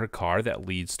folder in her car that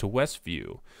leads to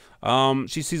Westview.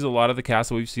 She sees a lot of the cast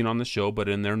that we've seen on the show, but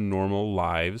in their normal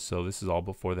lives. So this is all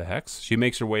before the Hex. She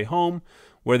makes her way home,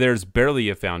 where there's barely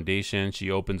a foundation.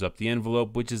 She opens up the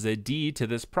envelope, which is a deed to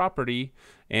this property,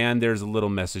 and there's a little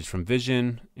message from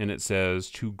Vision, and it says,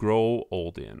 "To grow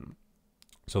old in."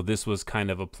 So this was kind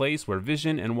of a place where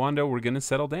Vision and Wanda were going to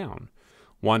settle down.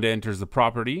 Wanda enters the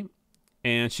property,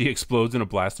 and she explodes in a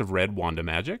blast of red Wanda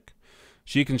magic.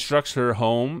 She constructs her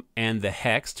home and the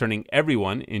Hex, turning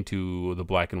everyone into the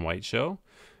Black and White show.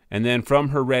 And then from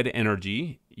her red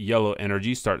energy, yellow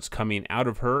energy starts coming out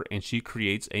of her, and she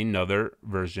creates another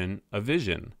version of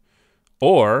Vision.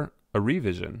 Or a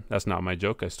revision. That's not my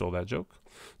joke. I stole that joke.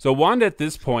 So Wanda at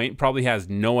this point probably has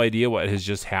no idea what has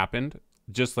just happened.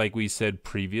 Just like we said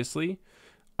previously,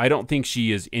 I don't think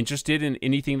she is interested in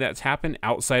anything that's happened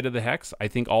outside of the Hex. I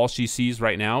think all she sees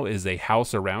right now is a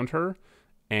house around her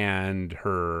and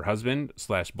her husband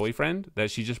 / boyfriend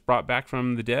that she just brought back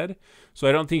from the dead. So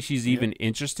I don't think she's even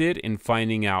interested in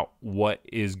finding out what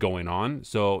is going on.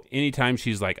 So anytime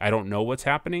she's like, I don't know what's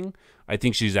happening, I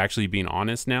think she's actually being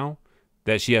honest now,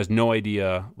 that she has no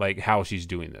idea like how she's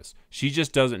doing this. She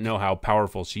just doesn't know how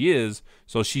powerful she is.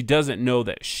 So she doesn't know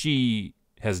that she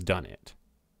has done it.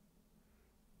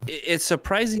 It's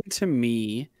surprising to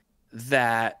me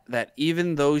that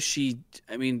even though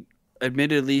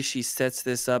admittedly she sets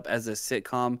this up as a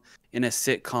sitcom in a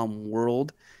sitcom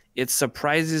world, it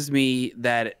surprises me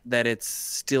that it's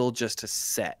still just a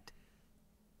set,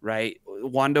 right?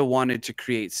 Wanda wanted to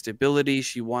create stability.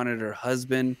 She wanted her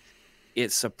husband.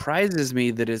 It surprises me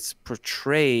that it's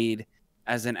portrayed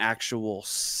as an actual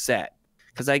set,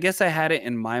 because I guess I had it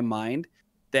in my mind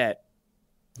that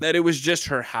it was just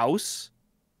her house,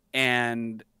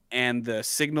 and the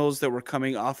signals that were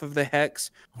coming off of the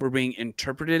Hex were being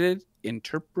interpreted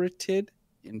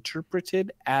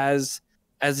as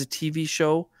a TV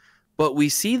show. But we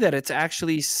see that it's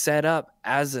actually set up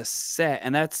as a set,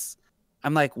 and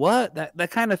I'm like, what?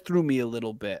 That kind of threw me a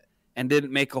little bit and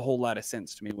didn't make a whole lot of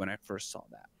sense to me when I first saw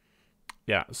that.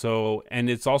 Yeah, so, and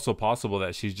it's also possible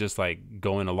that she's just like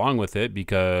going along with it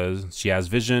because she has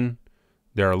Vision,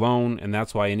 they're alone, and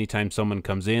that's why anytime someone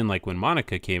comes in, like when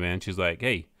Monica came in, she's like,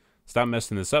 hey, stop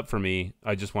messing this up for me.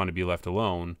 I just want to be left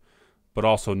alone. But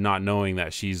also not knowing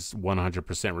that she's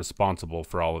 100% responsible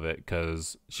for all of it,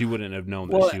 because she wouldn't have known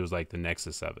that she was like the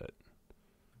nexus of it.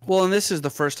 Well, and this is the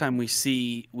first time we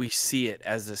see it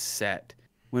as a set.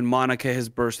 When Monica has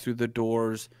burst through the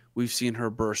doors, we've seen her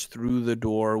burst through the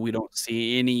door. We don't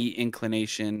see any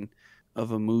inclination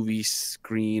of a movie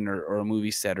screen or a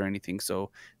movie set or anything. So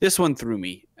this one threw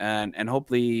me, and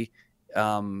hopefully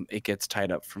it gets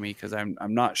tied up for me, because I'm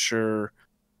not sure.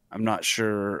 I'm not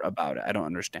sure about it. I don't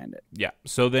understand it. Yeah.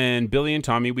 So then Billy and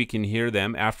Tommy, we can hear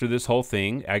them after this whole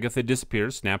thing. Agatha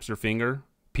disappears, snaps her finger,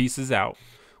 pieces out.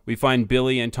 We find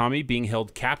Billy and Tommy being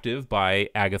held captive by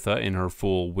Agatha in her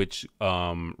full witch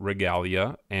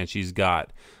regalia, and she's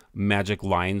got magic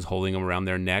lines holding them around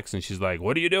their necks, and she's like,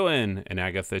 what are you doing? And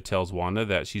Agatha tells Wanda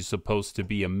that she's supposed to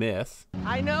be a myth.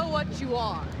 I know what you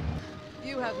are.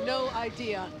 You have no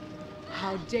idea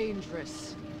how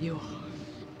dangerous you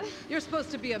are. You're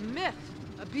supposed to be a myth,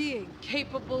 a being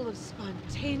capable of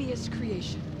spontaneous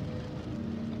creation.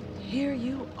 Here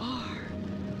you are,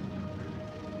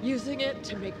 using it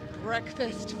to make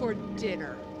breakfast for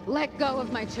dinner. Let go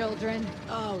of my children.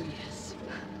 Oh, yes,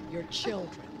 your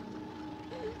children.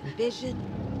 Vision,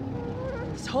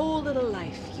 this whole little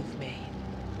life you've made.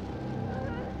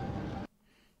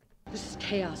 This is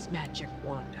chaos magic,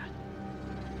 Wanda.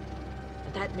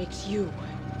 And that makes you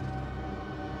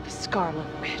the Scarlet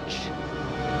Witch.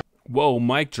 Whoa,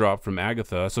 mic drop from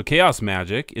Agatha. So chaos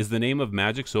magic is the name of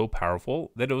magic so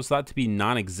powerful that it was thought to be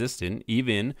non-existent,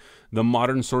 even the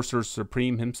modern Sorcerer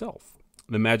Supreme himself.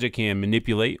 The magic can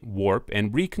manipulate, warp,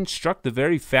 and reconstruct the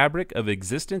very fabric of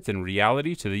existence and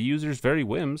reality to the user's very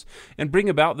whims, and bring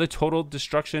about the total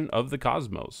destruction of the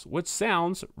cosmos, which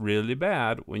sounds really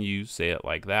bad when you say it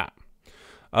like that.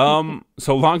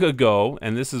 So long ago,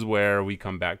 and this is where we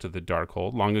come back to the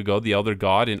Darkhold, long ago, the Elder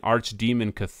God and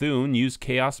Archdemon Cthulhu used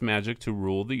chaos magic to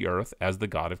rule the earth as the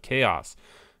god of chaos.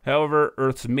 However,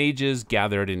 Earth's mages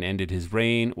gathered and ended his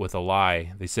reign with a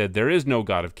lie. They said there is no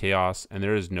god of chaos and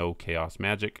there is no chaos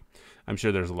magic. I'm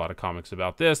sure there's a lot of comics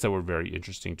about this that were very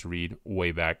interesting to read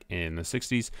way back in the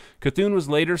 60s. Cthulhu was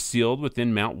later sealed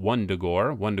within Mount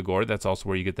Wundagore. Wundagore, that's also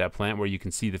where you get that plant where you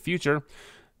can see the future.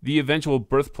 the eventual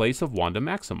birthplace of Wanda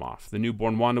Maximoff. The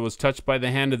newborn Wanda was touched by the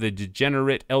hand of the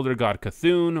degenerate elder god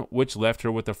Cthulhu, which left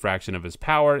her with a fraction of his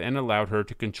power and allowed her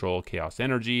to control chaos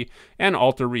energy and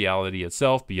alter reality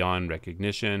itself beyond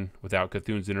recognition. Without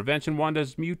Cthulhu's intervention,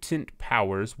 Wanda's mutant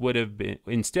powers would have been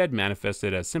instead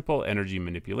manifested as simple energy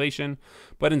manipulation,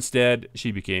 but instead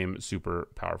she became super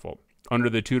powerful.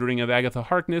 Under the tutoring of Agatha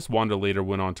Harkness, Wanda later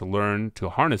went on to learn to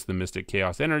harness the mystic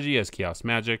chaos energy as chaos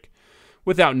magic,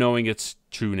 without knowing its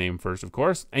true name first, of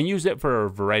course, and use it for a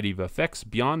variety of effects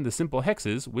beyond the simple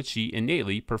hexes which she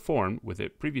innately performed with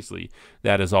it previously.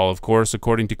 That is all, of course,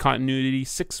 according to Continuity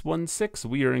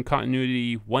 616. We are in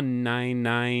Continuity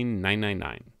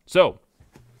 199999. So,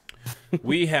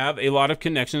 we have a lot of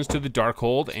connections to the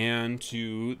Darkhold and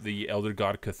to the Elder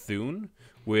God Cthulhu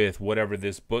with whatever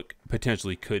this book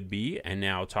potentially could be, and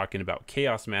now talking about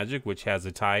chaos magic, which has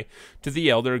a tie to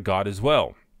the Elder God as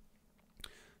well.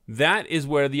 That is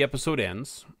where the episode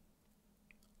ends.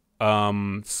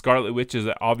 Scarlet Witch is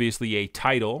obviously a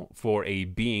title for a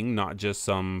being, not just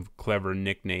some clever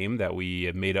nickname that we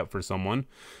have made up for someone,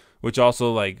 which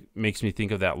also like makes me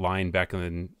think of that line back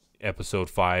in episode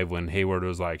 5 when Hayward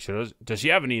was like, does she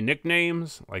have any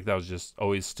nicknames? Like, that was just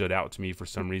always stood out to me for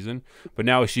some reason. But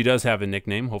now she does have a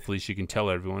nickname. Hopefully she can tell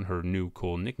everyone her new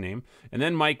cool nickname. And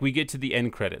then, Mike, we get to the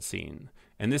end credit scene.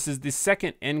 And this is the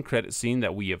second end credit scene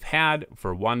that we have had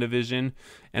for WandaVision.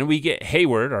 And we get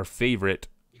Hayward, our favorite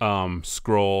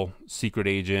Skrull, secret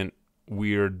agent,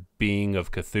 weird being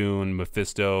of Cthulhu,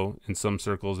 Mephisto in some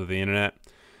circles of the internet.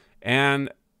 And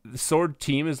the Sword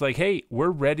team is like, hey, we're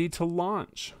ready to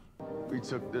launch. We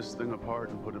took this thing apart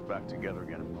and put it back together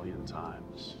again 1,000,000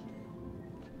 times.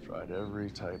 Tried every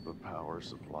type of power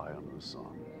supply under the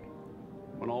sun.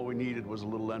 When all we needed was a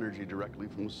little energy directly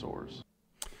from the source.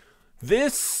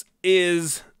 This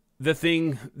is the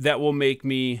thing that will make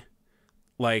me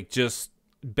like just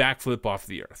backflip off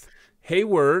the earth.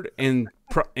 Hayward and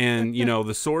you know,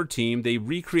 the Sword team, they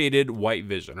recreated White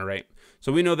Vision, all right?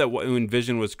 So we know that when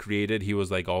Vision was created, he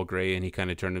was like all gray and he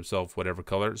kind of turned himself whatever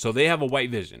color. So they have a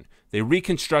White Vision. They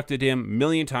reconstructed him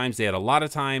 1,000,000 times. They had a lot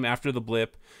of time after the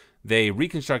blip. They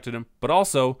reconstructed him, but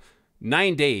also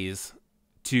 9 days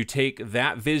to take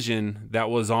that Vision that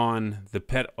was on the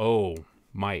pet. Oh,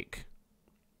 Mike,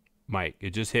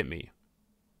 it just hit me.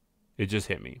 It just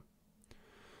hit me.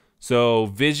 So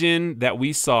Vision that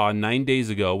we saw 9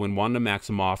 days ago when Wanda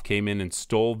Maximoff came in and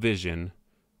stole Vision,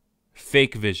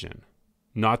 fake Vision,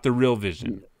 not the real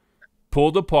Vision.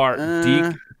 Pulled apart,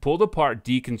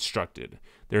 deconstructed.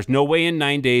 There's no way in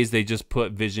 9 days they just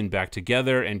put Vision back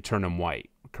together and turn him white,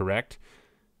 correct?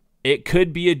 It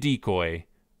could be a decoy,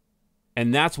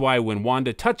 and that's why when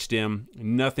Wanda touched him,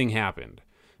 nothing happened.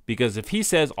 Because if he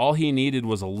says all he needed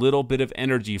was a little bit of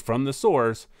energy from the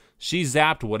source, she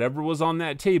zapped whatever was on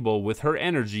that table with her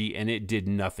energy and it did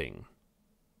nothing.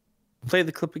 Play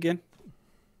the clip again.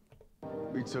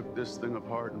 We took this thing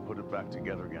apart and put it back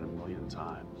together again 1,000,000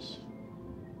 times.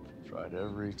 Tried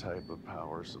every type of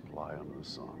power supply under the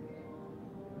sun.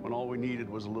 When all we needed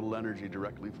was a little energy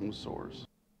directly from the source.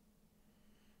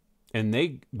 And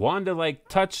Wanda like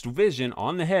touched Vision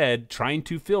on the head, trying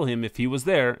to fill him if he was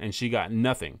there, and she got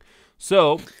nothing.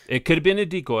 So it could have been a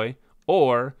decoy,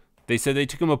 or they said they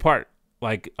took him apart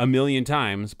like 1,000,000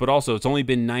 times, but also it's only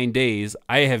been 9 days.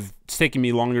 It's taken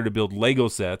me longer to build Lego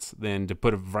sets than to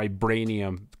put a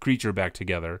vibranium creature back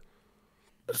together.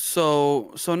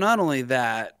 So not only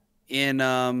that, in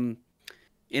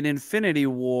Infinity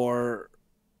War,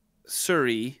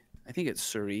 Shuri, I think it's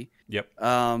Shuri. Yep.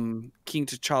 King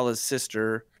T'Challa's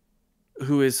sister,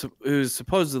 who's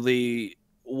supposedly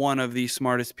one of the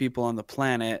smartest people on the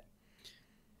planet.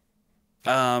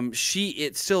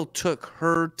 It still took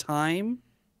her time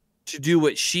to do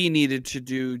what she needed to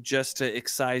do just to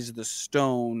excise the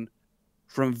stone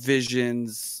from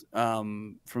Vision's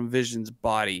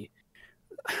body.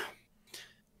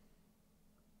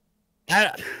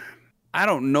 I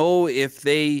don't know if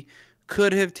they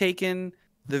could have taken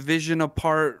the Vision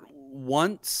apart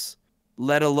once,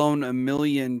 let alone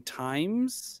 1,000,000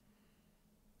 times.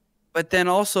 But then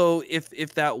also,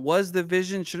 if that was the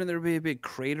Vision, shouldn't there be a big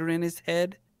crater in his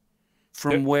head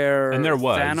from where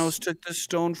Thanos took the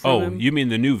stone from him? Oh, you mean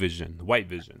the new Vision, the White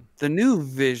Vision. The new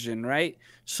Vision, right?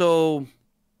 So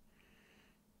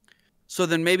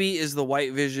then maybe is the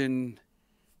White Vision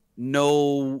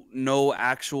no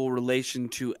actual relation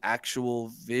to actual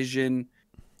Vision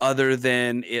other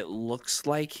than it looks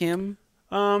like him?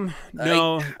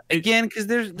 No. Again, because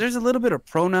there's a little bit of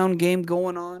pronoun game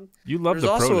going on. You love there's the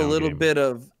also pronoun a little game. bit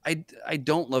of I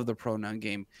don't love the pronoun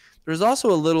game. There's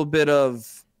also a little bit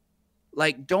of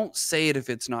like, don't say it if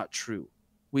it's not true.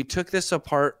 We took this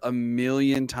apart a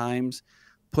million times,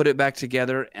 put it back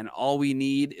together, and all we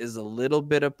need is a little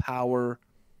bit of power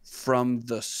from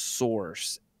the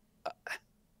source.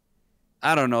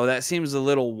 I don't know. That seems a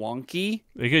little wonky.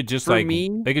 They could just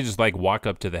walk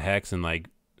up to the hex and like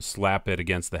slap it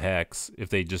against the hex if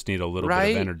they just need a little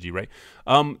bit of energy, right?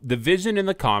 The Vision in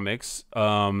the comics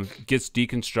gets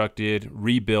deconstructed,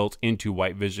 rebuilt into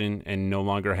White Vision, and no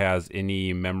longer has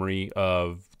any memory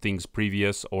of things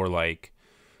previous, or like,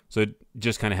 so it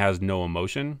just kind of has no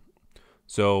emotion.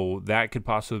 So that could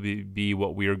possibly be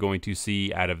what we are going to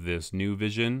see out of this new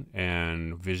Vision,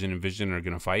 and Vision are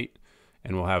going to fight,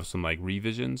 and we'll have some like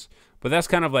revisions. But that's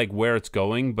kind of like where it's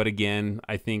going. But again,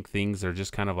 I think things are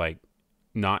just kind of like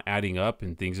not adding up,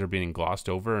 and things are being glossed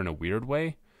over in a weird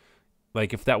way.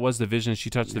 Like if that was the Vision, she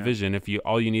touched the Vision. If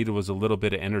all you needed was a little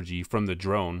bit of energy from the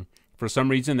drone, for some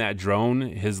reason that drone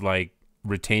is like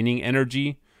retaining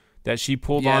energy that she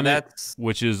pulled on it,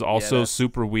 which is also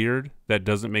super weird. That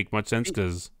doesn't make much sense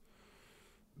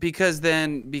because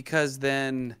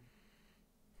then,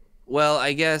 well,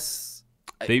 I guess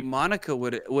Monica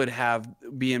would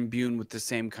be imbued with the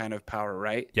same kind of power,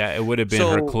 right? Yeah, it would have been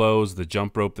her clothes, the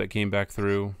jump rope that came back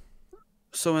through.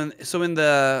 When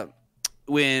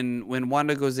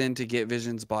Wanda goes in to get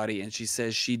Vision's body and she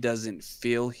says she doesn't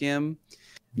feel him,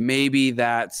 maybe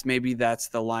that's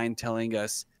the line telling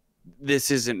us this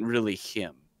isn't really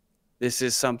him. This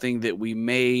is something that we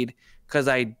made, because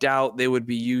I doubt they would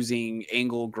be using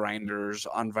angle grinders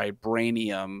on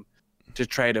vibranium to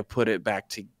try to put it back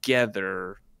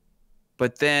together.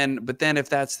 But then if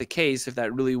that's the case, if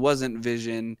that really wasn't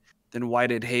Vision, then why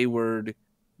did Hayward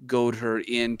goad her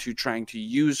into trying to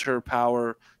use her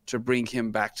power to bring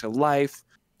him back to life?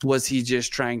 Was he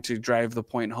just trying to drive the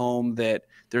point home that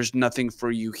there's nothing for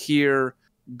you here,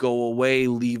 go away,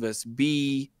 leave us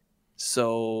be?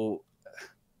 So,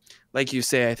 like you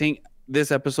say, I think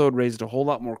this episode raised a whole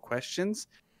lot more questions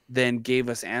than gave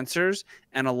us answers,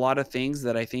 and a lot of things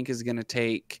that I think is going to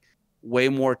take way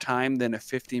more time than a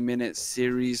 50-minute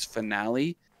series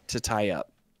finale to tie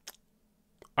up.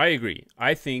 I agree.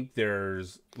 I think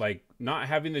there's like not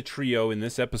having the trio in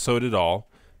this episode at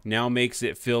all now makes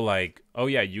it feel like, oh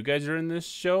yeah, you guys are in this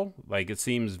show. Like it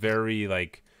seems very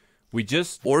like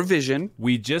Vision.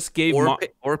 We just gave or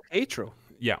Pietro.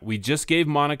 Yeah, we just gave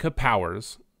Monica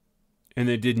powers, and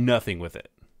they did nothing with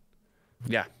it.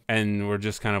 Yeah. And we're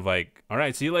just kind of like, all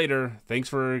right, see you later. Thanks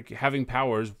for having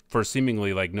powers for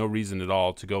seemingly like no reason at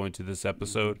all to go into this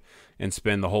episode and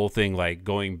spend the whole thing like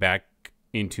going back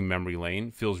into memory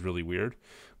lane. Feels really weird.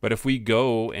 But if we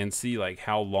go and see like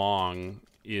how long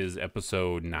is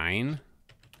episode 9?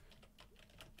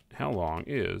 How long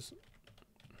is?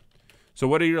 So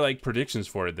what are your like predictions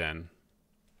for it then?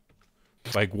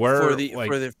 Like where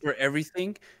for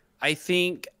everything, I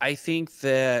think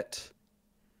that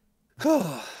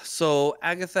so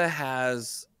Agatha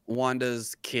has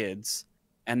Wanda's kids,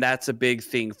 and that's a big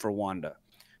thing for Wanda.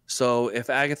 So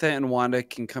if Agatha and Wanda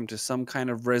can come to some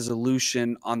kind of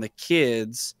resolution on the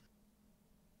kids,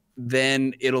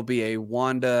 then it'll be a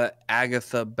Wanda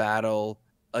Agatha battle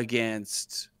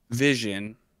against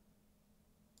Vision,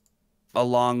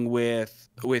 along with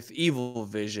evil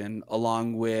Vision,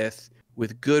 along with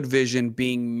good Vision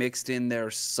being mixed in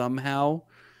there somehow.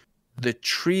 The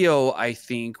trio, I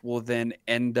think, will then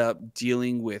end up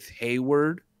dealing with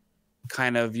Hayward,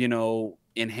 kind of,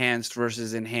 enhanced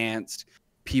versus enhanced,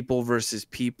 people versus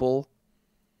people.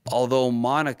 Although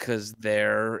Monica's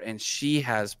there and she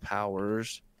has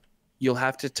powers, you'll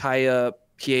have to tie up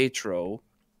Pietro,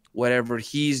 whatever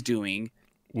he's doing.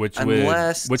 Which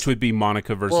would be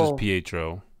Monica versus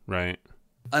Pietro, right?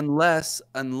 Unless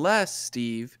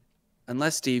Steve,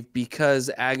 because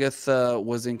Agatha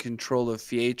was in control of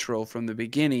Pietro from the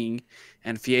beginning,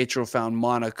 and Pietro found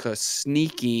Monica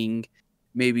sneaking,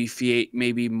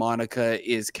 maybe Monica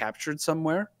is captured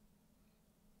somewhere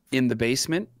in the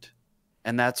basement,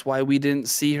 and that's why we didn't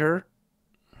see her.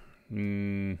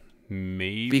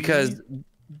 Maybe because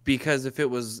if it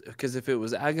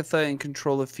was Agatha in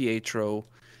control of Pietro,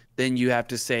 then you have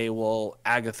to say, well,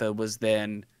 Agatha was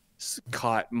then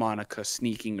caught Monica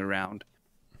sneaking around.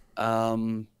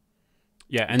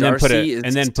 Yeah, and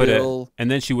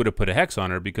then she would have put a hex on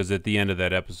her, because at the end of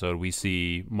that episode we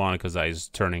see Monica's eyes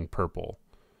turning purple.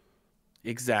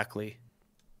 Exactly.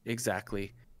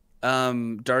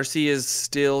 Darcy is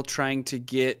still trying to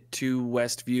get to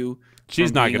Westview.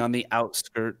 She's not on the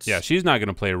outskirts. Yeah, she's not going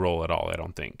to play a role at all, I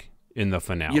don't think, in the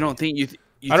finale. You don't think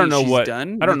I don't know what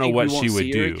done? I don't know what she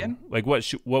would do. Like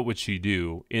what would she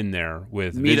do in there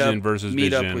with Vision versus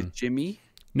Vision? Meet up with Jimmy?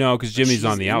 No, because Jimmy's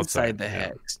on the outside. Inside the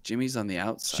hex. Jimmy's on the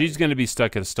outside. She's going to be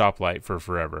stuck at a stoplight for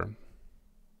forever.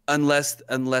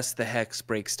 unless the hex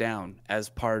breaks down as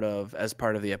part of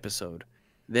the episode,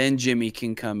 then Jimmy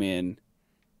can come in,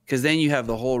 because then you have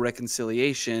the whole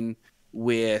reconciliation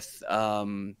with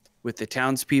the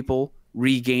townspeople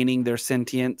regaining their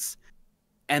sentience,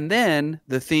 and then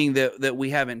the thing that we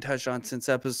haven't touched on since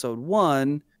episode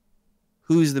 1,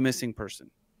 who's the missing person?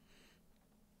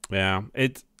 Yeah,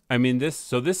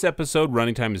 this episode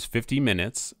running time is 50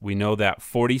 minutes. We know that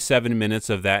 47 minutes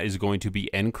of that is going to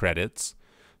be end credits.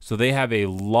 So they have a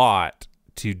lot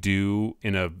to do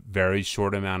in a very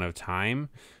short amount of time.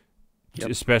 Yep.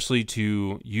 Especially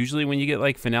usually when you get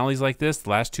like finales like this,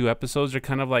 the last 2 episodes are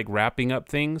kind of like wrapping up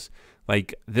things.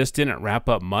 Like this didn't wrap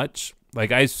up much.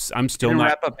 Like I'm still not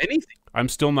wrap up anything. I'm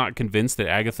still not convinced that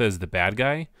Agatha is the bad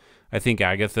guy. I think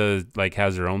Agatha like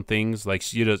has her own things. Like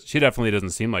she definitely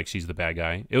doesn't seem like she's the bad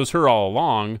guy. It was her all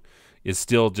along. It's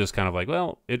still just kind of like,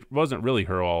 well, it wasn't really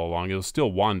her all along. It was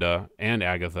still Wanda and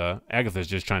Agatha. Agatha's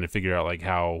just trying to figure out like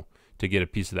how to get a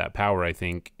piece of that power, I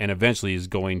think, and eventually is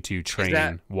going to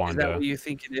train Wanda. Is that what you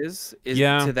think it is?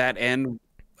 Yeah. To that end,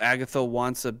 Agatha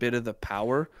wants a bit of the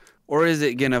power, or is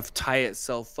it gonna tie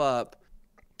itself up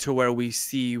to where we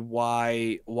see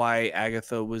why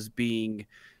Agatha was being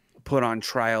put on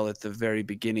trial at the very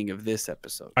beginning of this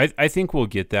episode? I think we'll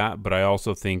get that, but I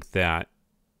also think that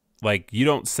like you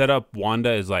don't set up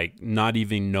Wanda as like not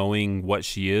even knowing what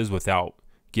she is without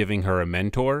giving her a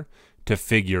mentor to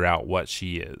figure out what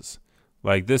she is.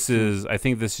 Like I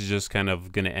think this is just kind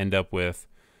of going to end up with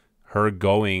her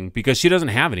going, because she doesn't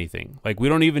have anything. Like we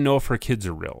don't even know if her kids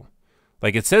are real.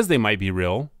 Like it says they might be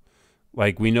real.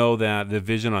 Like we know that the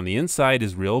vision on the inside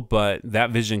is real, but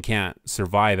that vision can't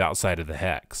survive outside of the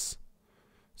hex.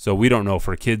 So we don't know if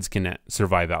her kids can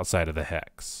survive outside of the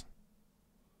hex.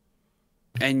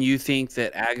 And you think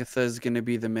that Agatha is going to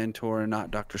be the mentor and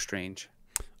not Doctor Strange?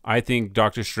 I think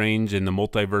Doctor Strange and the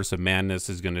Multiverse of Madness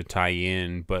is going to tie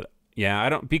in, but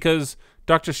yeah, because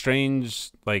Doctor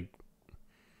Strange, like,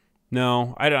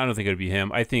 no, I don't think it would be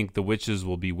him. I think the witches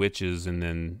will be witches, and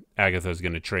then Agatha's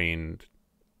going to train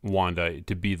Wanda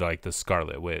to be like the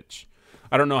Scarlet Witch.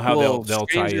 I don't know how they'll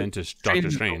tie into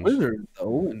Doctor Strange. Wizard,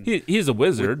 though, he's a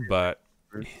wizard, but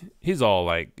he's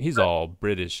all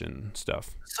British and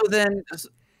stuff.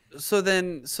 So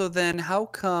then how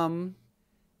come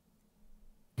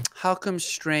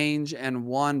Strange and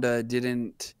Wanda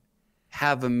didn't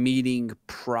have a meeting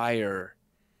prior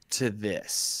to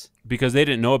this? Because they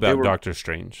didn't know about Doctor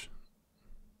Strange.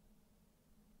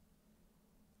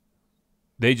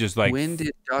 They just like when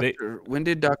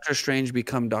did Doctor Strange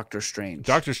become Doctor Strange?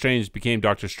 Doctor Strange became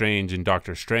Doctor Strange and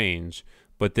Doctor Strange,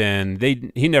 but then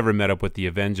he never met up with the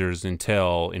Avengers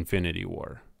until Infinity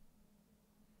War.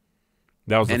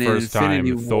 That was the first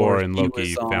time Thor and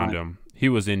Loki found him. He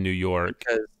was in New York.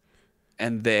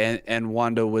 And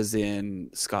Wanda was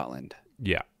in Scotland.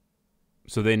 Yeah.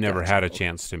 So they never had a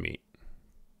chance to meet.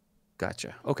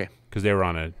 Gotcha. Okay. Because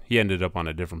he ended up on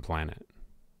a different planet.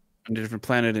 On a different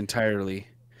planet entirely.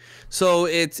 So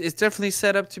it's definitely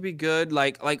set up to be good.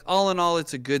 Like all in all,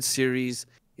 it's a good series.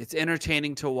 It's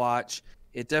entertaining to watch.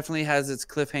 It definitely has its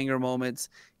cliffhanger moments.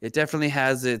 It definitely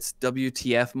has its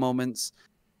WTF moments.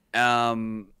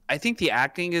 I think the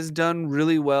acting is done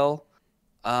really well.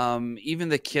 Even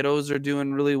the kiddos are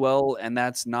doing really well, and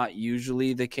that's not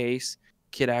usually the case.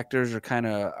 Kid actors are kind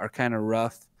of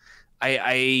rough.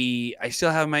 I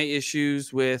still have my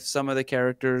issues with some of the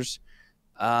characters.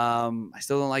 I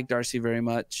still don't like Darcy very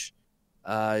much.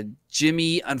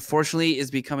 Jimmy, unfortunately, is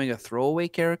becoming a throwaway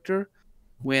character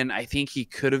when I think he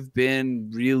could have been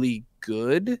really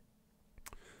good.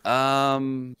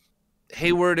 Hayward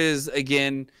is,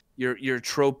 again, your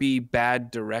tropey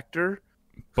bad director.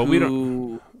 But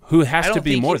who has to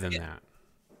be more than that.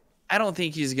 I don't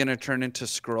think he's going to turn into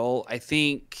Skrull. I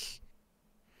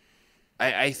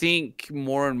think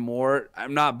more and more,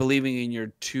 I'm not believing in your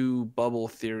 2 bubble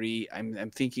theory.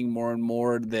 I'm thinking more and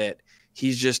more that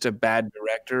he's just a bad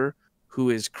director who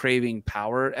is craving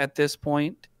power at this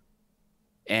point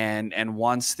and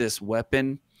wants this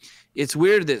weapon. It's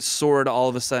weird that Sword all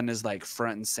of a sudden is like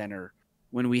front and center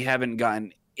when we haven't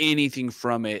gotten anything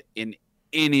from it in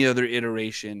any other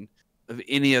iteration of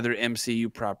any other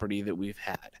MCU property that we've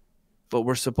had. But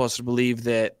we're supposed to believe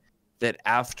that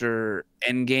after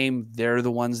Endgame, they're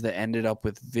the ones that ended up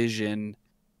with Vision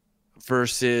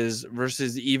versus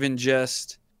the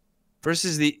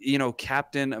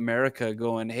Captain America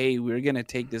going, hey, we're going to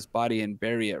take this body and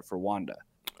bury it for Wanda.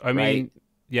 I mean,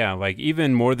 yeah, like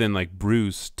even more than like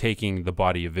Bruce taking the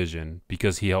body of Vision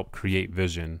because he helped create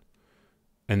Vision.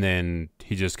 And then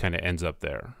he just kind of ends up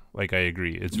there. Like, I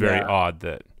agree. It's very odd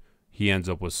that he ends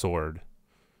up with Sword.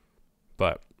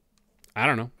 But I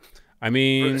don't know. I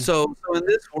mean, so in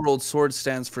this world, sword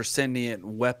stands for sentient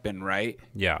weapon, right?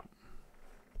 Yeah.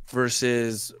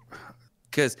 Versus,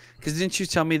 because didn't you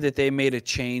tell me that they made a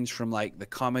change from like the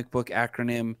comic book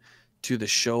acronym to the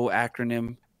show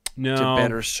acronym to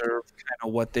better serve kind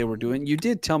of what they were doing? You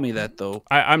did tell me that though.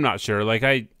 I'm not sure. Like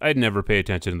I'd never pay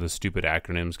attention to the stupid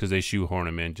acronyms because they shoehorn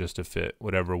them in just to fit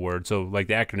whatever word. So like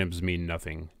the acronyms mean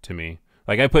nothing to me.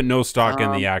 Like I put no stock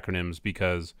in the acronyms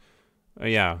because.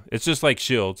 Yeah, it's just like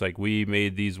shield. It's like we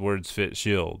made these words fit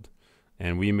shield,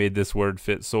 and we made this word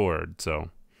fit sword. So,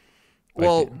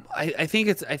 well, I think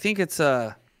it's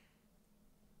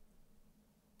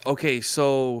okay.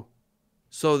 So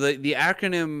the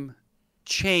acronym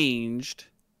changed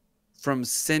from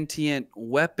sentient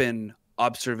weapon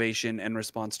observation and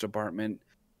response department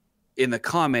in the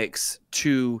comics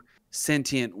to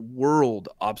sentient world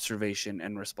observation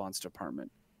and response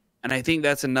department. And I think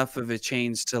that's enough of a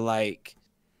change to like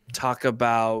talk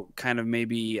about kind of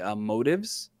maybe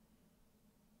motives.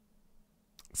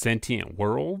 Sentient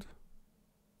world.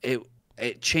 It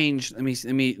changed. Let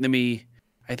me.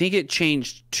 I think it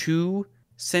changed to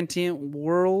sentient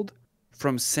world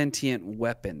from sentient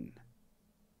weapon,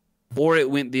 or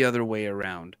it went the other way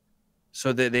around,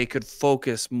 so that they could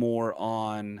focus more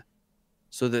on.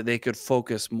 The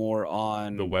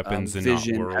weapons and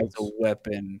vision not worlds. as a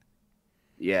weapon.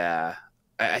 Yeah,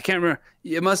 I can't remember.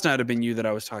 It must not have been you that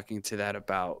I was talking to that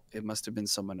about. It must have been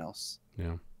someone else.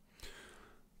 Yeah.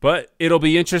 But it'll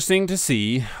be interesting to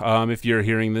see. If you're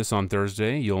hearing this on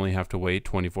Thursday, you only have to wait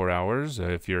 24 hours.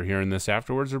 If you're hearing this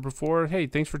afterwards or before, hey,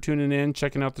 thanks for tuning in,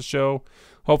 checking out the show.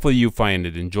 Hopefully you find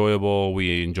it enjoyable.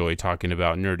 We enjoy talking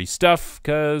about nerdy stuff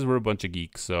because we're a bunch of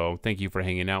geeks. So thank you for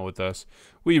hanging out with us.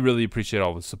 We really appreciate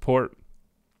all the support.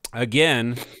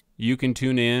 Again, you can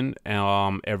tune in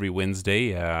every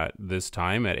Wednesday at this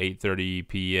time at 8:30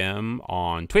 p.m.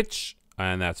 on Twitch,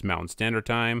 and that's Mountain Standard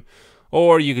Time.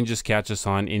 Or you can just catch us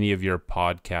on any of your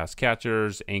podcast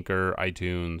catchers, Anchor,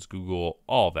 iTunes, Google,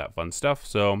 all that fun stuff.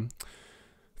 So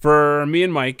for me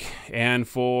and Mike and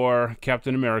for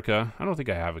Captain America, I don't think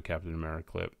I have a Captain America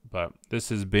clip, but this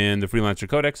has been the Freelancer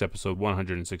Codex, episode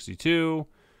 162.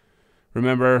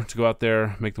 Remember to go out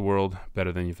there, make the world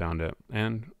better than you found it,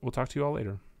 and we'll talk to you all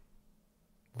later.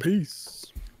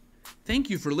 Peace. Thank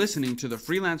you for listening to the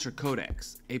Freelancer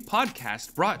Codex, a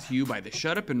podcast brought to you by the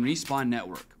Shut Up and Respawn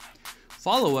Network.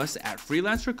 Follow us at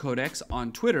Freelancer Codex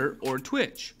on Twitter or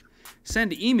Twitch.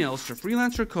 Send emails to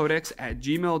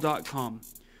freelancercodex@gmail.com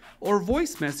or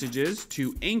voice messages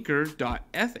to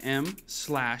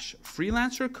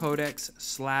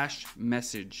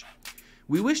anchor.fm/freelancercodex/message.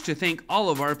 We wish to thank all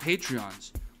of our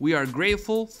Patreons. We are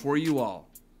grateful for you all.